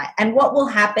restaurant and what will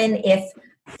happen if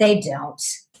they don't.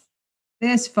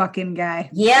 This fucking guy.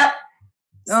 Yep.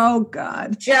 Oh,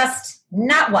 God. Just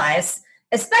not wise,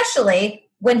 especially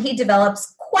when he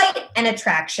develops quite an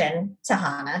attraction to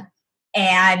Hannah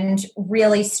and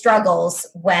really struggles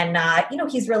when,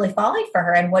 he's really falling for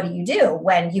her. And what do you do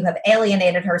when you have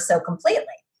alienated her so completely?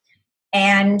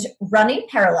 And running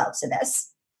parallel to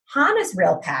this, Hannah's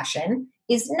real passion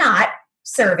is not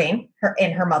serving her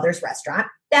in her mother's restaurant.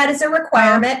 That is a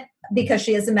requirement because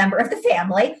she is a member of the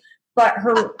family. But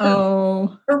her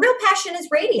real passion is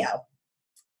radio.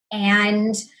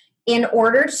 And in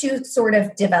order to sort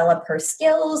of develop her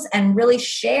skills and really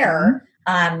share,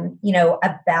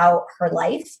 about her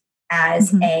life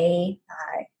as a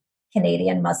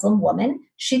Canadian Muslim woman,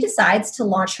 she decides to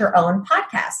launch her own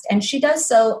podcast, and she does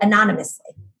so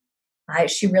anonymously.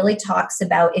 She really talks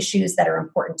about issues that are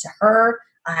important to her,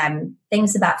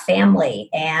 things about family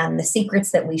and the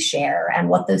secrets that we share and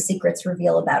what those secrets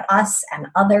reveal about us and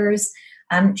others.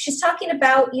 She's talking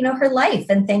about, her life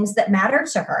and things that matter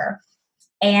to her.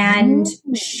 And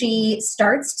she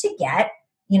starts to get,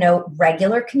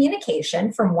 regular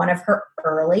communication from one of her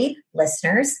early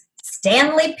listeners,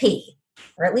 Stanley P.,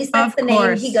 or at least that's the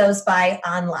name he goes by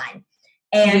online.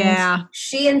 And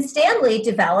she and Stanley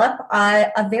develop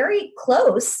a very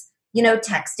close,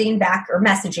 texting back or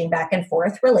messaging back and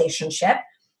forth relationship.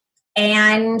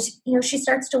 And, she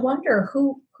starts to wonder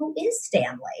who is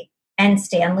Stanley? And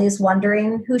Stanley's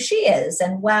wondering who she is.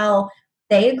 And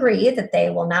they agree that they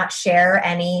will not share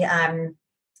any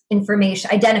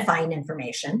identifying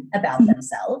information about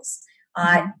themselves.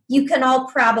 You can all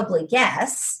probably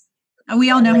guess. We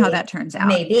all know how that turns out.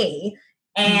 Maybe.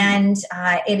 And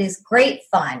it is great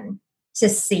fun to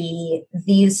see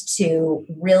these two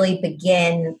really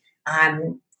begin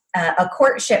a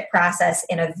courtship process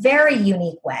in a very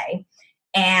unique way.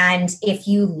 And if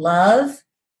you love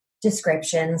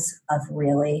descriptions of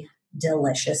really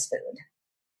delicious food,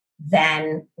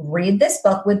 then read this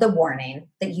book with the warning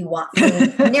that you want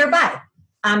food nearby.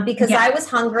 Because I was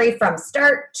hungry from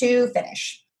start to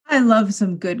finish. I love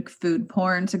some good food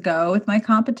porn to go with my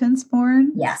competence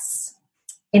porn. Yes,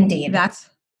 indeed. That's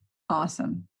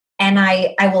awesome. And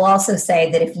I will also say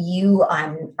that if you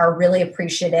are really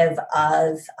appreciative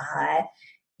of,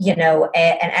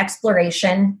 an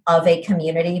exploration of a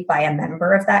community by a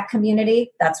member of that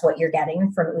community, that's what you're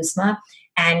getting from Uzma.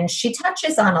 And she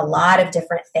touches on a lot of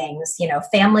different things,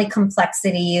 family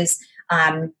complexities,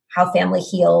 how family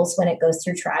heals when it goes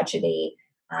through tragedy,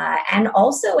 and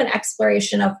also an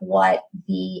exploration of what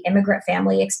the immigrant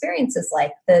family experience is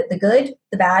like, the good,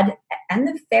 the bad, and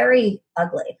the very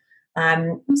ugly.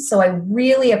 So I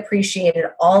really appreciated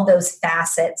all those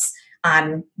facets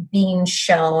being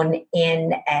shown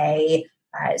in a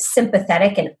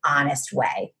sympathetic and honest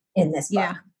way in this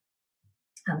book.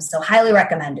 So highly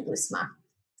recommend Uzma.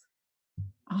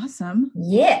 Awesome.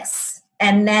 Yes.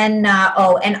 And then,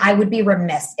 and I would be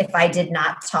remiss if I did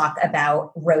not talk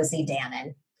about Rosie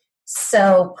Danon.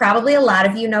 So probably a lot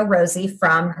of you know Rosie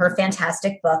from her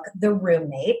fantastic book, The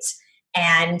Roommate.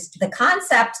 And the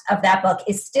concept of that book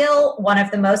is still one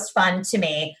of the most fun to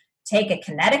me. Take a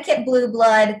Connecticut blue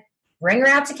blood, bring her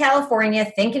out to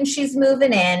California thinking she's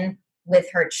moving in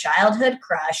with her childhood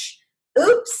crush.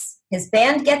 Oops, his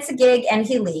band gets a gig and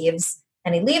he leaves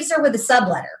her with a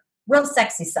subletter, real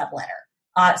sexy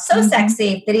subletter. So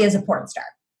sexy that he is a porn star.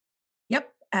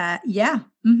 Yep. Yep.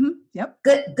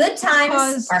 Good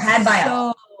times are had by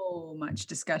all. So much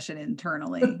discussion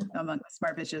internally among the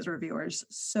Smart Bitches reviewers.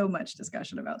 So much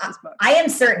discussion about this book. I am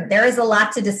certain there is a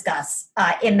lot to discuss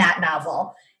in that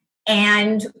novel.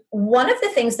 And one of the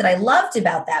things that I loved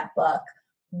about that book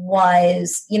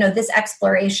was, this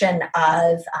exploration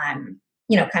of,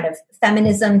 kind of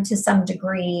feminism to some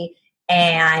degree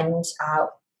and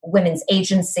women's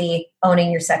agency,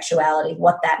 owning your sexuality,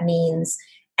 what that means.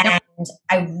 And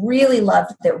I really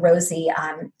loved that Rosie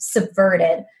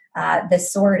subverted the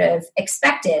sort of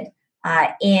expected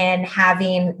in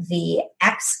having the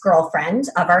ex-girlfriend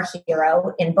of our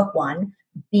hero in book one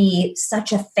be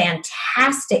such a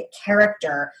fantastic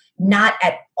character, not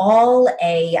at all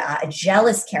a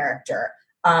jealous character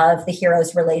of the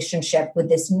hero's relationship with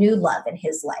this new love in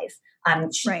his life.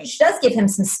 She does give him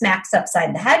some smacks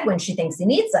upside the head when she thinks he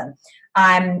needs them.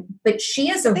 But she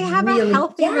is they have a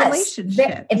healthy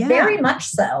relationship. Very much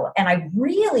so. And I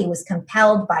really was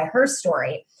compelled by her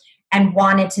story and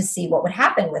wanted to see what would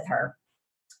happen with her.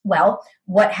 Well,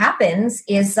 what happens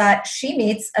is that she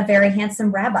meets a very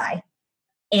handsome rabbi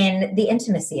in the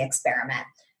intimacy experiment.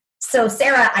 So,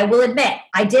 Sarah, I will admit,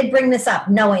 I did bring this up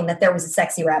knowing that there was a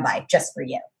sexy rabbi just for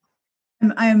you.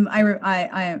 I'm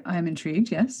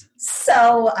intrigued. Yes.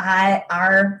 So,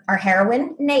 our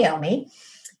heroine, Naomi,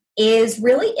 is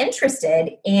really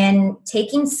interested in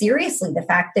taking seriously the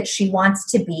fact that she wants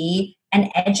to be an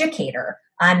educator,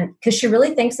 because she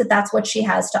really thinks that that's what she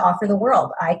has to offer the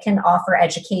world. I can offer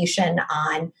education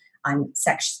on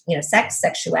sex,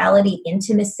 sexuality,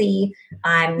 intimacy.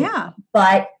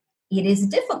 But it is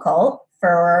difficult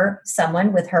for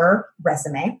someone with her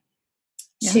resume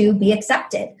to be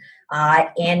accepted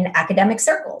in academic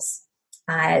circles.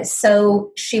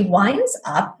 So she winds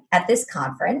up at this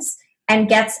conference and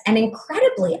gets an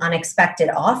incredibly unexpected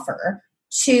offer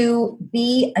to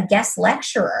be a guest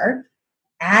lecturer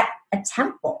at a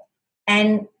temple.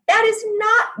 And that is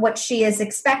not what she is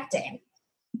expecting.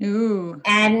 Ooh.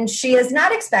 And she is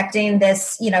not expecting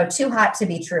this, too hot to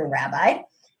be true rabbi.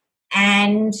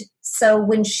 And so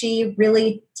when she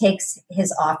really takes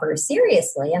his offer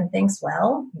seriously and thinks,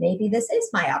 well, maybe this is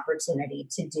my opportunity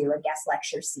to do a guest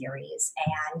lecture series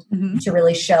and to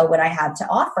really show what I have to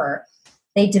offer,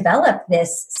 they develop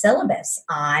this syllabus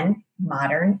on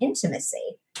modern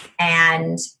intimacy.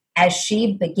 And as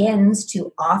she begins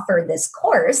to offer this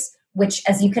course, which,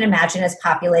 as you can imagine, is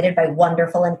populated by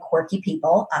wonderful and quirky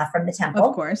people from the temple.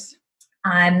 Of course.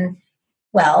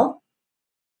 Well,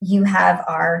 you have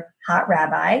our hot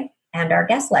rabbi and our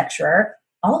guest lecturer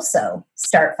also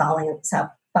start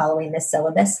following this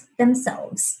syllabus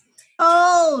themselves.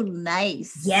 Oh,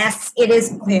 nice. Yes, it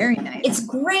is very nice. It's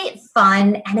great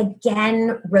fun. And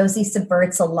again, Rosie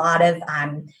subverts a lot of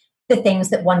the things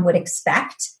that one would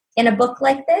expect in a book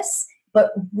like this.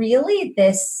 But really,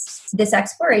 this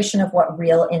exploration of what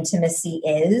real intimacy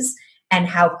is and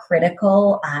how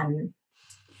critical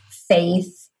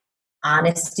faith,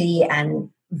 honesty, and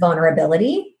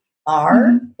vulnerability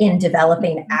are in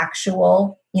developing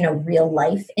actual, real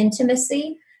life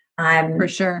intimacy. For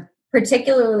sure.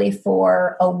 Particularly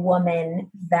for a woman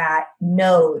that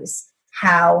knows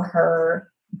how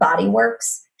her body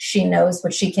works. She knows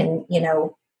what she can,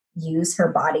 use her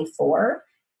body for.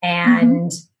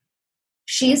 And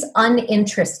she's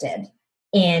uninterested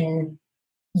in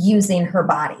using her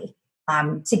body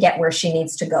to get where she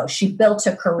needs to go. She built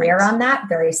a career on that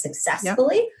very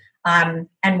successfully and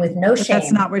with no shame.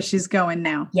 That's not where she's going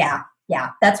now. Yeah.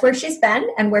 That's where she's been,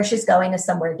 and where she's going is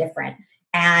somewhere different.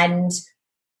 And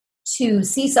to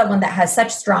see someone that has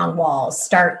such strong walls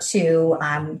start to,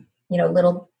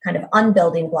 little kind of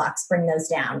unbuilding blocks, bring those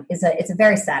down it's a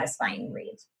very satisfying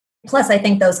read. Plus, I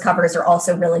think those covers are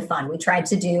also really fun. We tried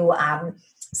to do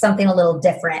something a little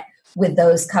different with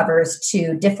those covers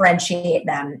to differentiate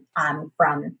them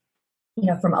from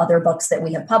other books that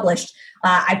we have published.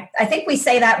 I think we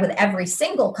say that with every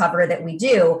single cover that we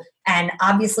do. And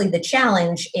obviously the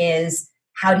challenge is,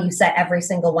 how do you set every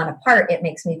single one apart? It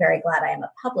makes me very glad I am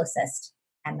a publicist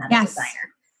and not a designer.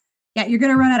 Yeah, you're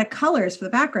going to run out of colors for the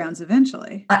backgrounds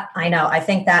eventually. I know. I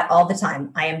think that all the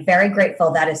time. I am very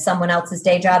grateful that is someone else's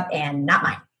day job and not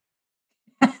mine.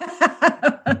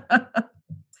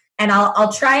 And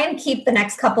I'll try and keep the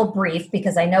next couple brief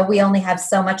because I know we only have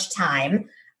so much time.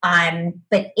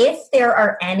 But if there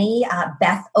are any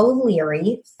Beth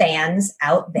O'Leary fans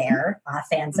out there,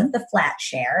 fans of the Flat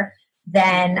Share,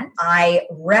 then I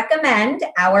recommend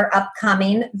our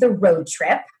upcoming The Road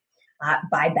Trip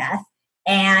by Beth.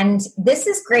 And this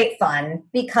is great fun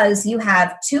because you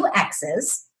have two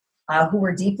exes who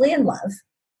were deeply in love,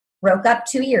 broke up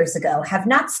 2 years ago, have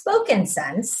not spoken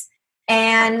since,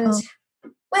 and,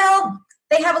 well,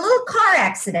 they have a little car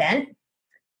accident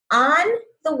on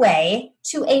the way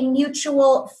to a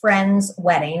mutual friend's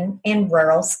wedding in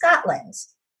rural Scotland.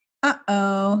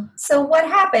 Uh-oh. So what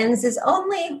happens is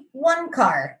only one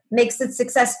car makes it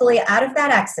successfully out of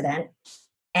that accident,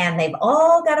 and they've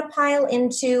all got to pile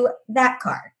into that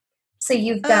car. So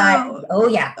you've got,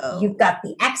 you've got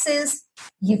the exes,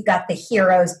 you've got the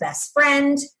hero's best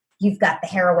friend, you've got the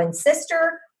heroine's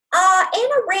sister,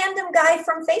 and a random guy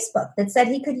from Facebook that said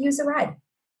he could use a ride.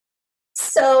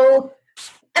 So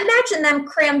imagine them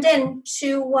crammed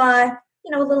into, a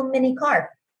little mini car,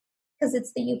 because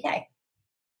it's the UK.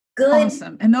 Good.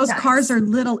 Awesome. And those cars are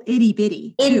little itty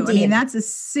bitty too. Indeed. I mean, that's a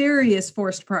serious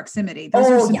forced proximity. Those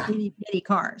are some itty bitty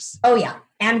cars. Oh yeah.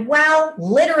 And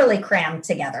literally crammed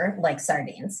together like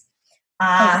sardines.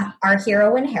 Our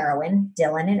hero and heroine,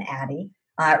 Dylan and Addie,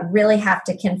 really have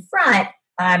to confront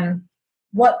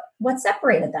what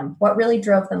separated them, what really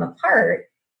drove them apart,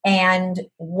 and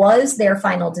was their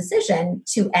final decision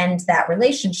to end that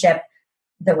relationship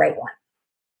the right one.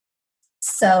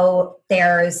 So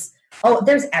there's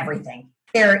everything.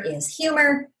 There is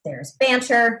humor, there's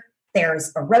banter,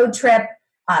 There's a road trip.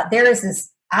 Theirs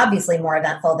is obviously more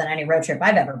eventful than any road trip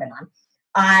I've ever been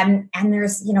on. And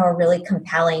there's, a really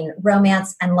compelling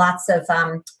romance and lots of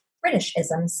British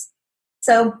isms.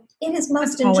 So it is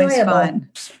most That's always enjoyable. Fun.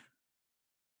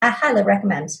 I highly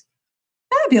recommend.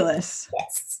 Fabulous.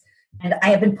 Yes. And I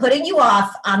have been putting you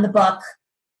off on the book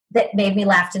that made me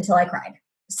laugh until I cried.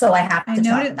 So I have to talk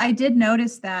about it. I did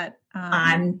notice that.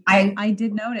 I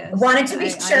did notice. Wanted to be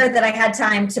sure that I had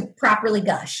time to properly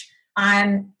gush.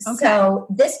 Okay. So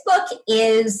this book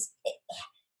is,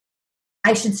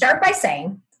 I should start by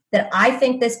saying that I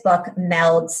think this book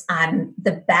melds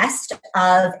the best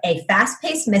of a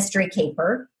fast-paced mystery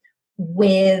caper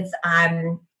with,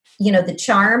 the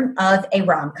charm of a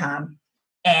rom-com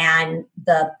and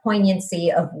the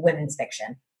poignancy of women's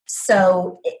fiction.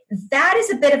 So that is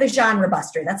a bit of a genre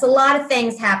buster. That's a lot of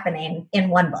things happening in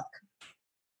one book.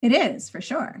 It is, for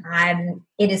sure.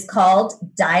 It is called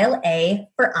Dial A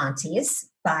for Aunties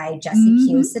by Jessie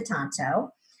Q. Satanto.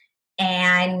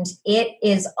 And it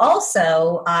is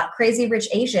also Crazy Rich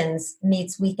Asians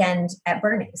meets Weekend at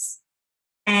Bernie's.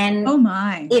 And oh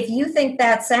my! If you think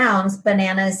that sounds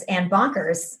bananas and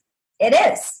bonkers, it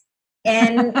is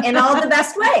in all the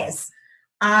best ways.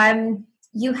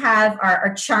 You have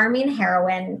our charming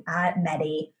heroine,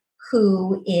 Meddy,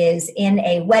 who is in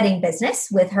a wedding business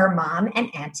with her mom and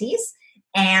aunties.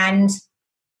 And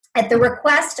at the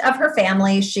request of her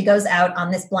family, she goes out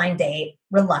on this blind date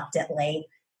reluctantly.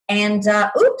 And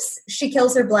oops, she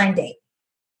kills her blind date.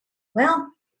 Well,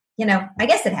 I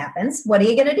guess it happens. What are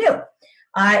you going to do?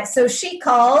 So she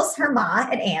calls her ma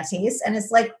and aunties and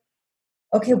is like,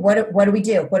 okay, what do we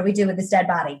do? What do we do with this dead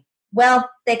body? Well,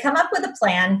 they come up with a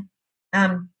plan.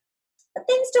 But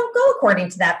things don't go according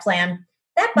to that plan.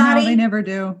 That body, no, they never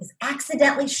do, is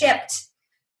accidentally shipped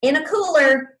in a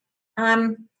cooler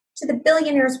to the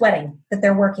billionaire's wedding that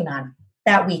they're working on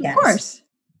that weekend.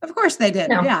 Of course they did.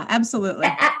 No. Yeah, absolutely.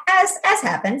 As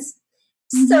happens.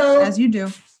 Mm-hmm. So as you do.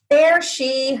 There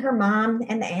she, her mom,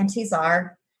 and the aunties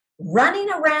are running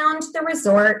around the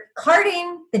resort,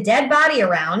 carting the dead body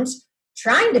around,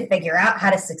 trying to figure out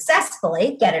how to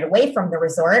successfully get it away from the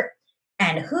resort.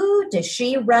 And who does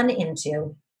she run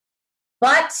into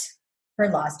but her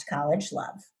lost college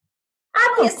love?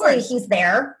 Obviously, he's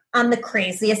there on the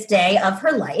craziest day of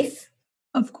her life.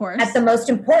 Of course. At the most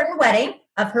important wedding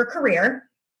of her career.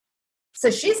 So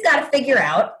she's got to figure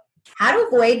out how to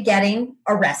avoid getting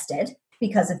arrested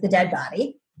because of the dead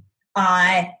body,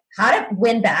 how to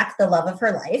win back the love of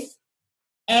her life,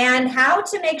 and how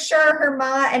to make sure her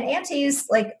ma and aunties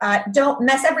don't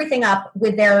mess everything up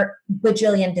with their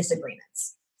bajillion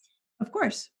disagreements. Of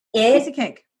course. Piece of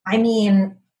cake. I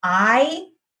mean, I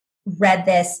read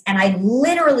this and I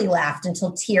literally laughed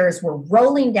until tears were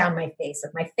rolling down my face.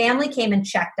 Like, my family came and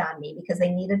checked on me because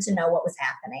they needed to know what was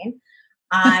happening.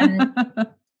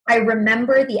 I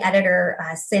remember the editor,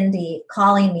 Cindy,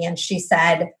 calling me and she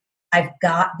said, I've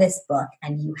got this book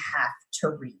and you have to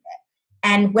read it.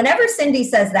 And whenever Cindy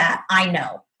says that, I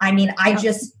know. I mean, I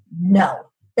just know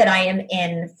that I am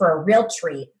in for a real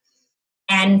treat.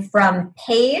 And from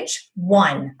page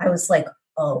 1, I was like,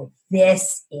 oh,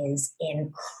 this is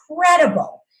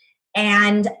incredible.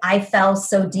 And I fell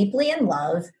so deeply in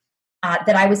love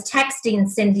that I was texting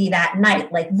Cindy that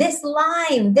night, like, this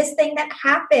line, this thing that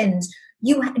happened,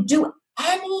 you do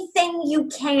anything you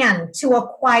can to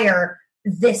acquire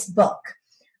this book.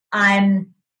 And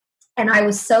I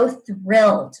was so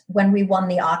thrilled when we won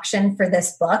the auction for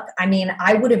this book. I mean,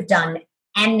 I would have done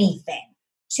anything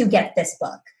to get this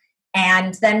book.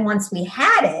 And then once we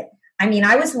had it, I mean,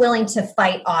 I was willing to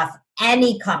fight off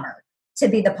any comer to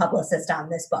be the publicist on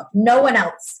this book. No one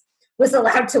else was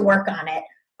allowed to work on it.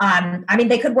 I mean,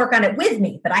 they could work on it with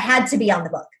me, but I had to be on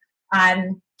the book.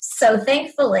 So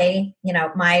thankfully,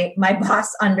 my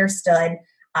boss understood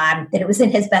that it was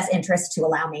in his best interest to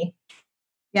allow me.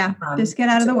 Yeah, just get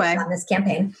out of the way on this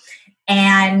campaign.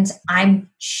 And I'm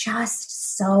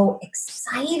just so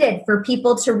excited for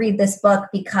people to read this book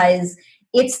because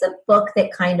it's the book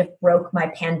that kind of broke my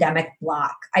pandemic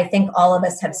block. I think all of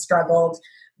us have struggled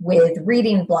with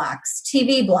reading blocks,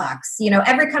 TV blocks,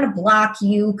 every kind of block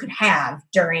you could have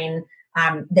during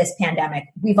this pandemic,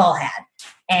 we've all had.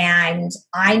 And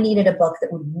I needed a book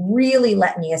that would really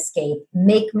let me escape,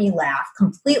 make me laugh,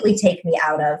 completely take me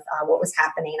out of what was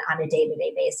happening on a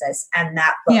day-to-day basis. And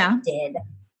that book did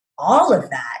all of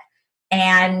that.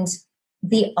 And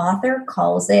the author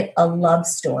calls it a love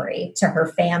story to her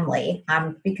family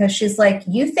because she's like,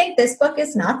 you think this book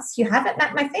is nuts? You haven't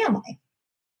met my family.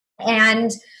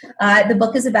 And the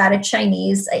book is about a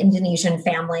Chinese-Indonesian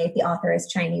family. The author is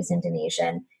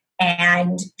Chinese-Indonesian.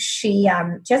 And she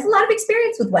has a lot of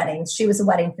experience with weddings. She was a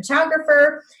wedding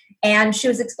photographer, and she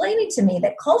was explaining to me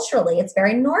that culturally it's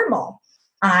very normal,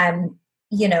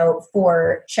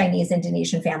 for Chinese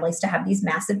Indonesian families to have these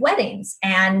massive weddings.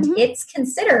 And it's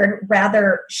considered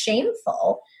rather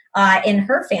shameful in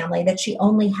her family that she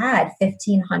only had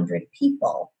 1,500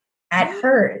 people at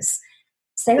hers.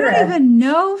 Sarah, I don't even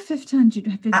know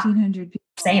 1,500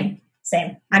 people.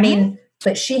 Same. I mean,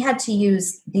 but she had to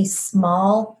use the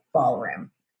small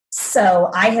ballroom. So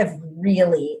I have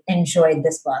really enjoyed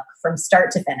this book from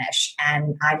start to finish,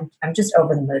 and I'm just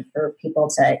over the moon for people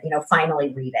to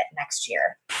finally read it next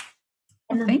year.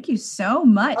 Well, thank you so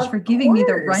much for giving me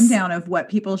the rundown of what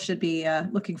people should be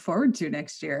looking forward to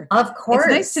next year. Of course,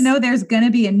 it's nice to know there's going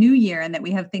to be a new year and that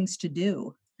we have things to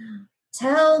do.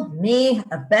 Tell me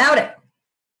about it.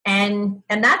 And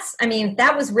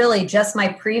that was really just my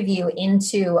preview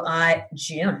into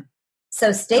June.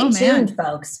 So stay tuned,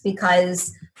 folks,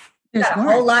 because we've got a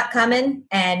whole lot coming,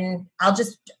 and I'll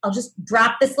just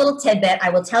drop this little tidbit. I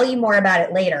will tell you more about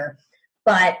it later,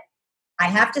 but I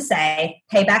have to say,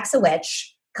 Payback's a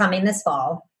Witch, coming this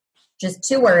fall. Just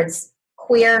 2 words: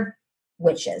 queer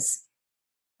witches.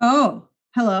 Oh,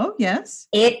 hello. Yes.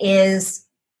 It is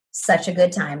such a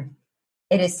good time.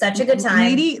 It is such a good time.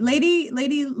 Ladies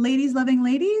loving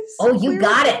ladies. Oh, you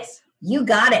got it. You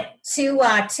got it. Two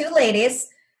ladies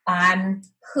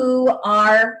who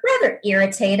are rather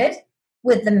irritated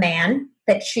with the man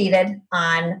that cheated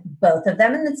on both of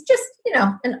them. And it's just,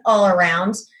 an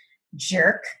all-around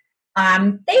jerk.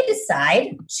 They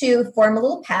decide to form a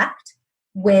little pact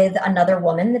with another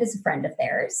woman that is a friend of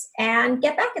theirs and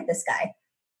get back at this guy.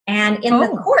 And in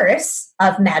the course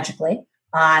of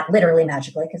literally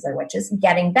magically, because they're witches,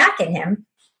 getting back at him,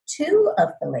 2 of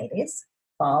the ladies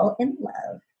fall in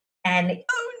love. And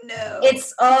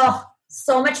it's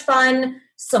so much fun,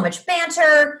 so much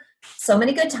banter, so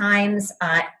many good times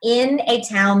in a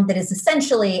town that is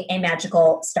essentially a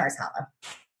magical Stars Hollow.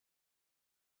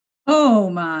 Oh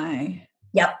my.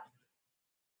 Yep.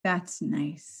 That's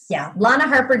nice. Yeah. Lana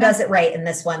Harper does it right in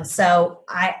this one. So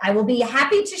I will be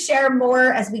happy to share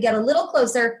more as we get a little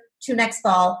closer to next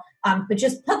fall. But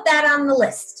just put that on the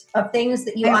list of things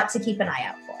that you ought to keep an eye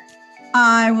out for.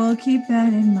 I will keep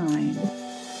that in mind.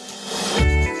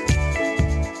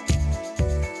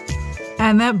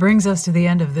 And that brings us to the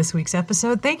end of this week's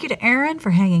episode. Thank you to Erin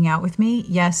for hanging out with me.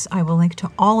 Yes, I will link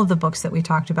to all of the books that we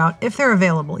talked about if they're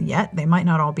available yet. They might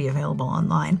not all be available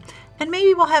online. And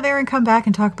maybe we'll have Erin come back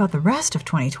and talk about the rest of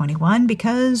 2021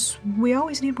 because we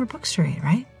always need more books to read,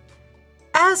 right?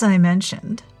 As I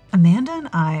mentioned, Amanda and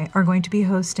I are going to be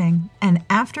hosting an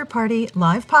after-party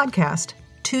live podcast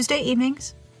Tuesday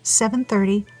evenings,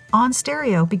 7:30 on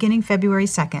Stereo beginning February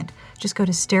 2nd. Just go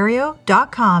to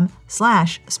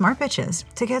stereo.com/smartbitches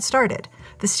to get started.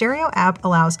 The Stereo app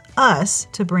allows us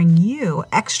to bring you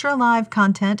extra live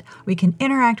content. We can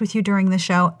interact with you during the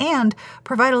show and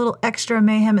provide a little extra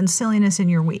mayhem and silliness in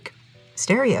your week.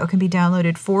 Stereo can be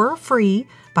downloaded for free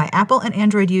by Apple and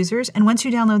Android users, and once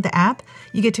you download the app,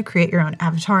 you get to create your own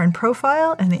avatar and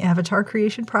profile, and the avatar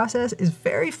creation process is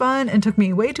very fun and took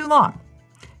me way too long.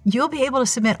 You'll be able to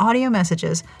submit audio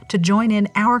messages to join in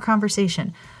our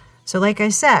conversation. So like I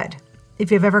said,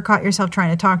 if you've ever caught yourself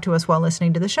trying to talk to us while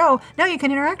listening to the show, now you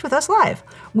can interact with us live.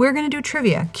 We're going to do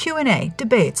trivia, Q&A,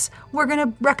 debates. We're going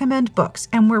to recommend books,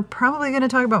 and we're probably going to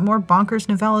talk about more bonkers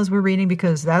novellas we're reading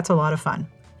because that's a lot of fun.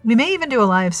 We may even do a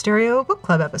live Stereo book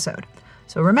club episode.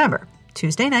 So remember,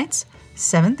 Tuesday nights,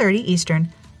 7:30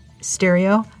 Eastern,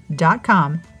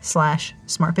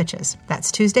 stereo.com/smartbitches.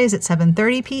 That's Tuesdays at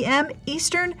 7:30 p.m.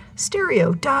 Eastern,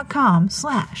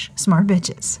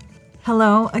 stereo.com/smartbitches.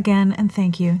 Hello again, and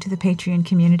thank you to the Patreon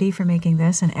community for making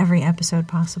this and every episode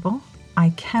possible. I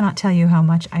cannot tell you how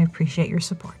much I appreciate your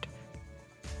support.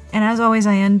 And as always,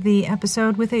 I end the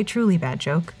episode with a truly bad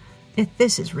joke. If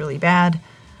this is really bad,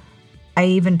 I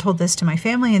even told this to my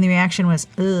family, and the reaction was,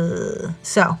 ugh.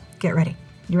 So, get ready.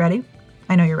 You ready?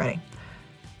 I know you're ready.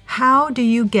 How do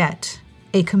you get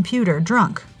a computer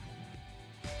drunk?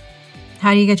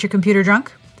 How do you get your computer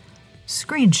drunk?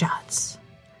 Screenshots.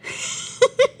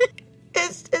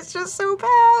 It's just so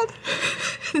bad.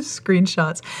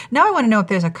 Screenshots. Now I want to know if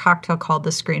there's a cocktail called the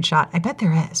Screenshot. I bet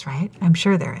there is, right? I'm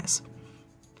sure there is.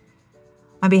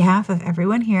 On behalf of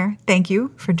everyone here, thank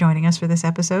you for joining us for this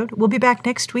episode. We'll be back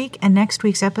next week, and next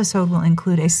week's episode will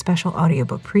include a special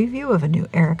audiobook preview of a new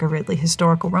Erica Ridley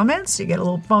historical romance. So you get a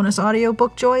little bonus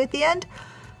audiobook joy at the end.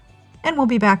 And we'll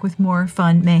be back with more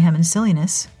fun, mayhem, and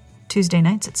silliness Tuesday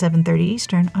nights at 7:30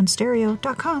 Eastern on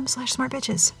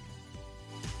stereo.com/smartbitches.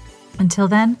 Until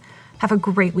then, have a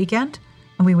great weekend,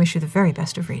 and we wish you the very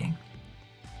best of reading.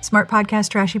 Smart Podcast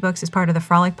Trashy Books is part of the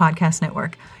Frolic Podcast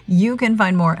Network. You can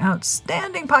find more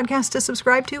outstanding podcasts to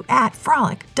subscribe to at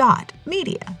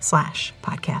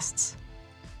frolic.media/podcasts.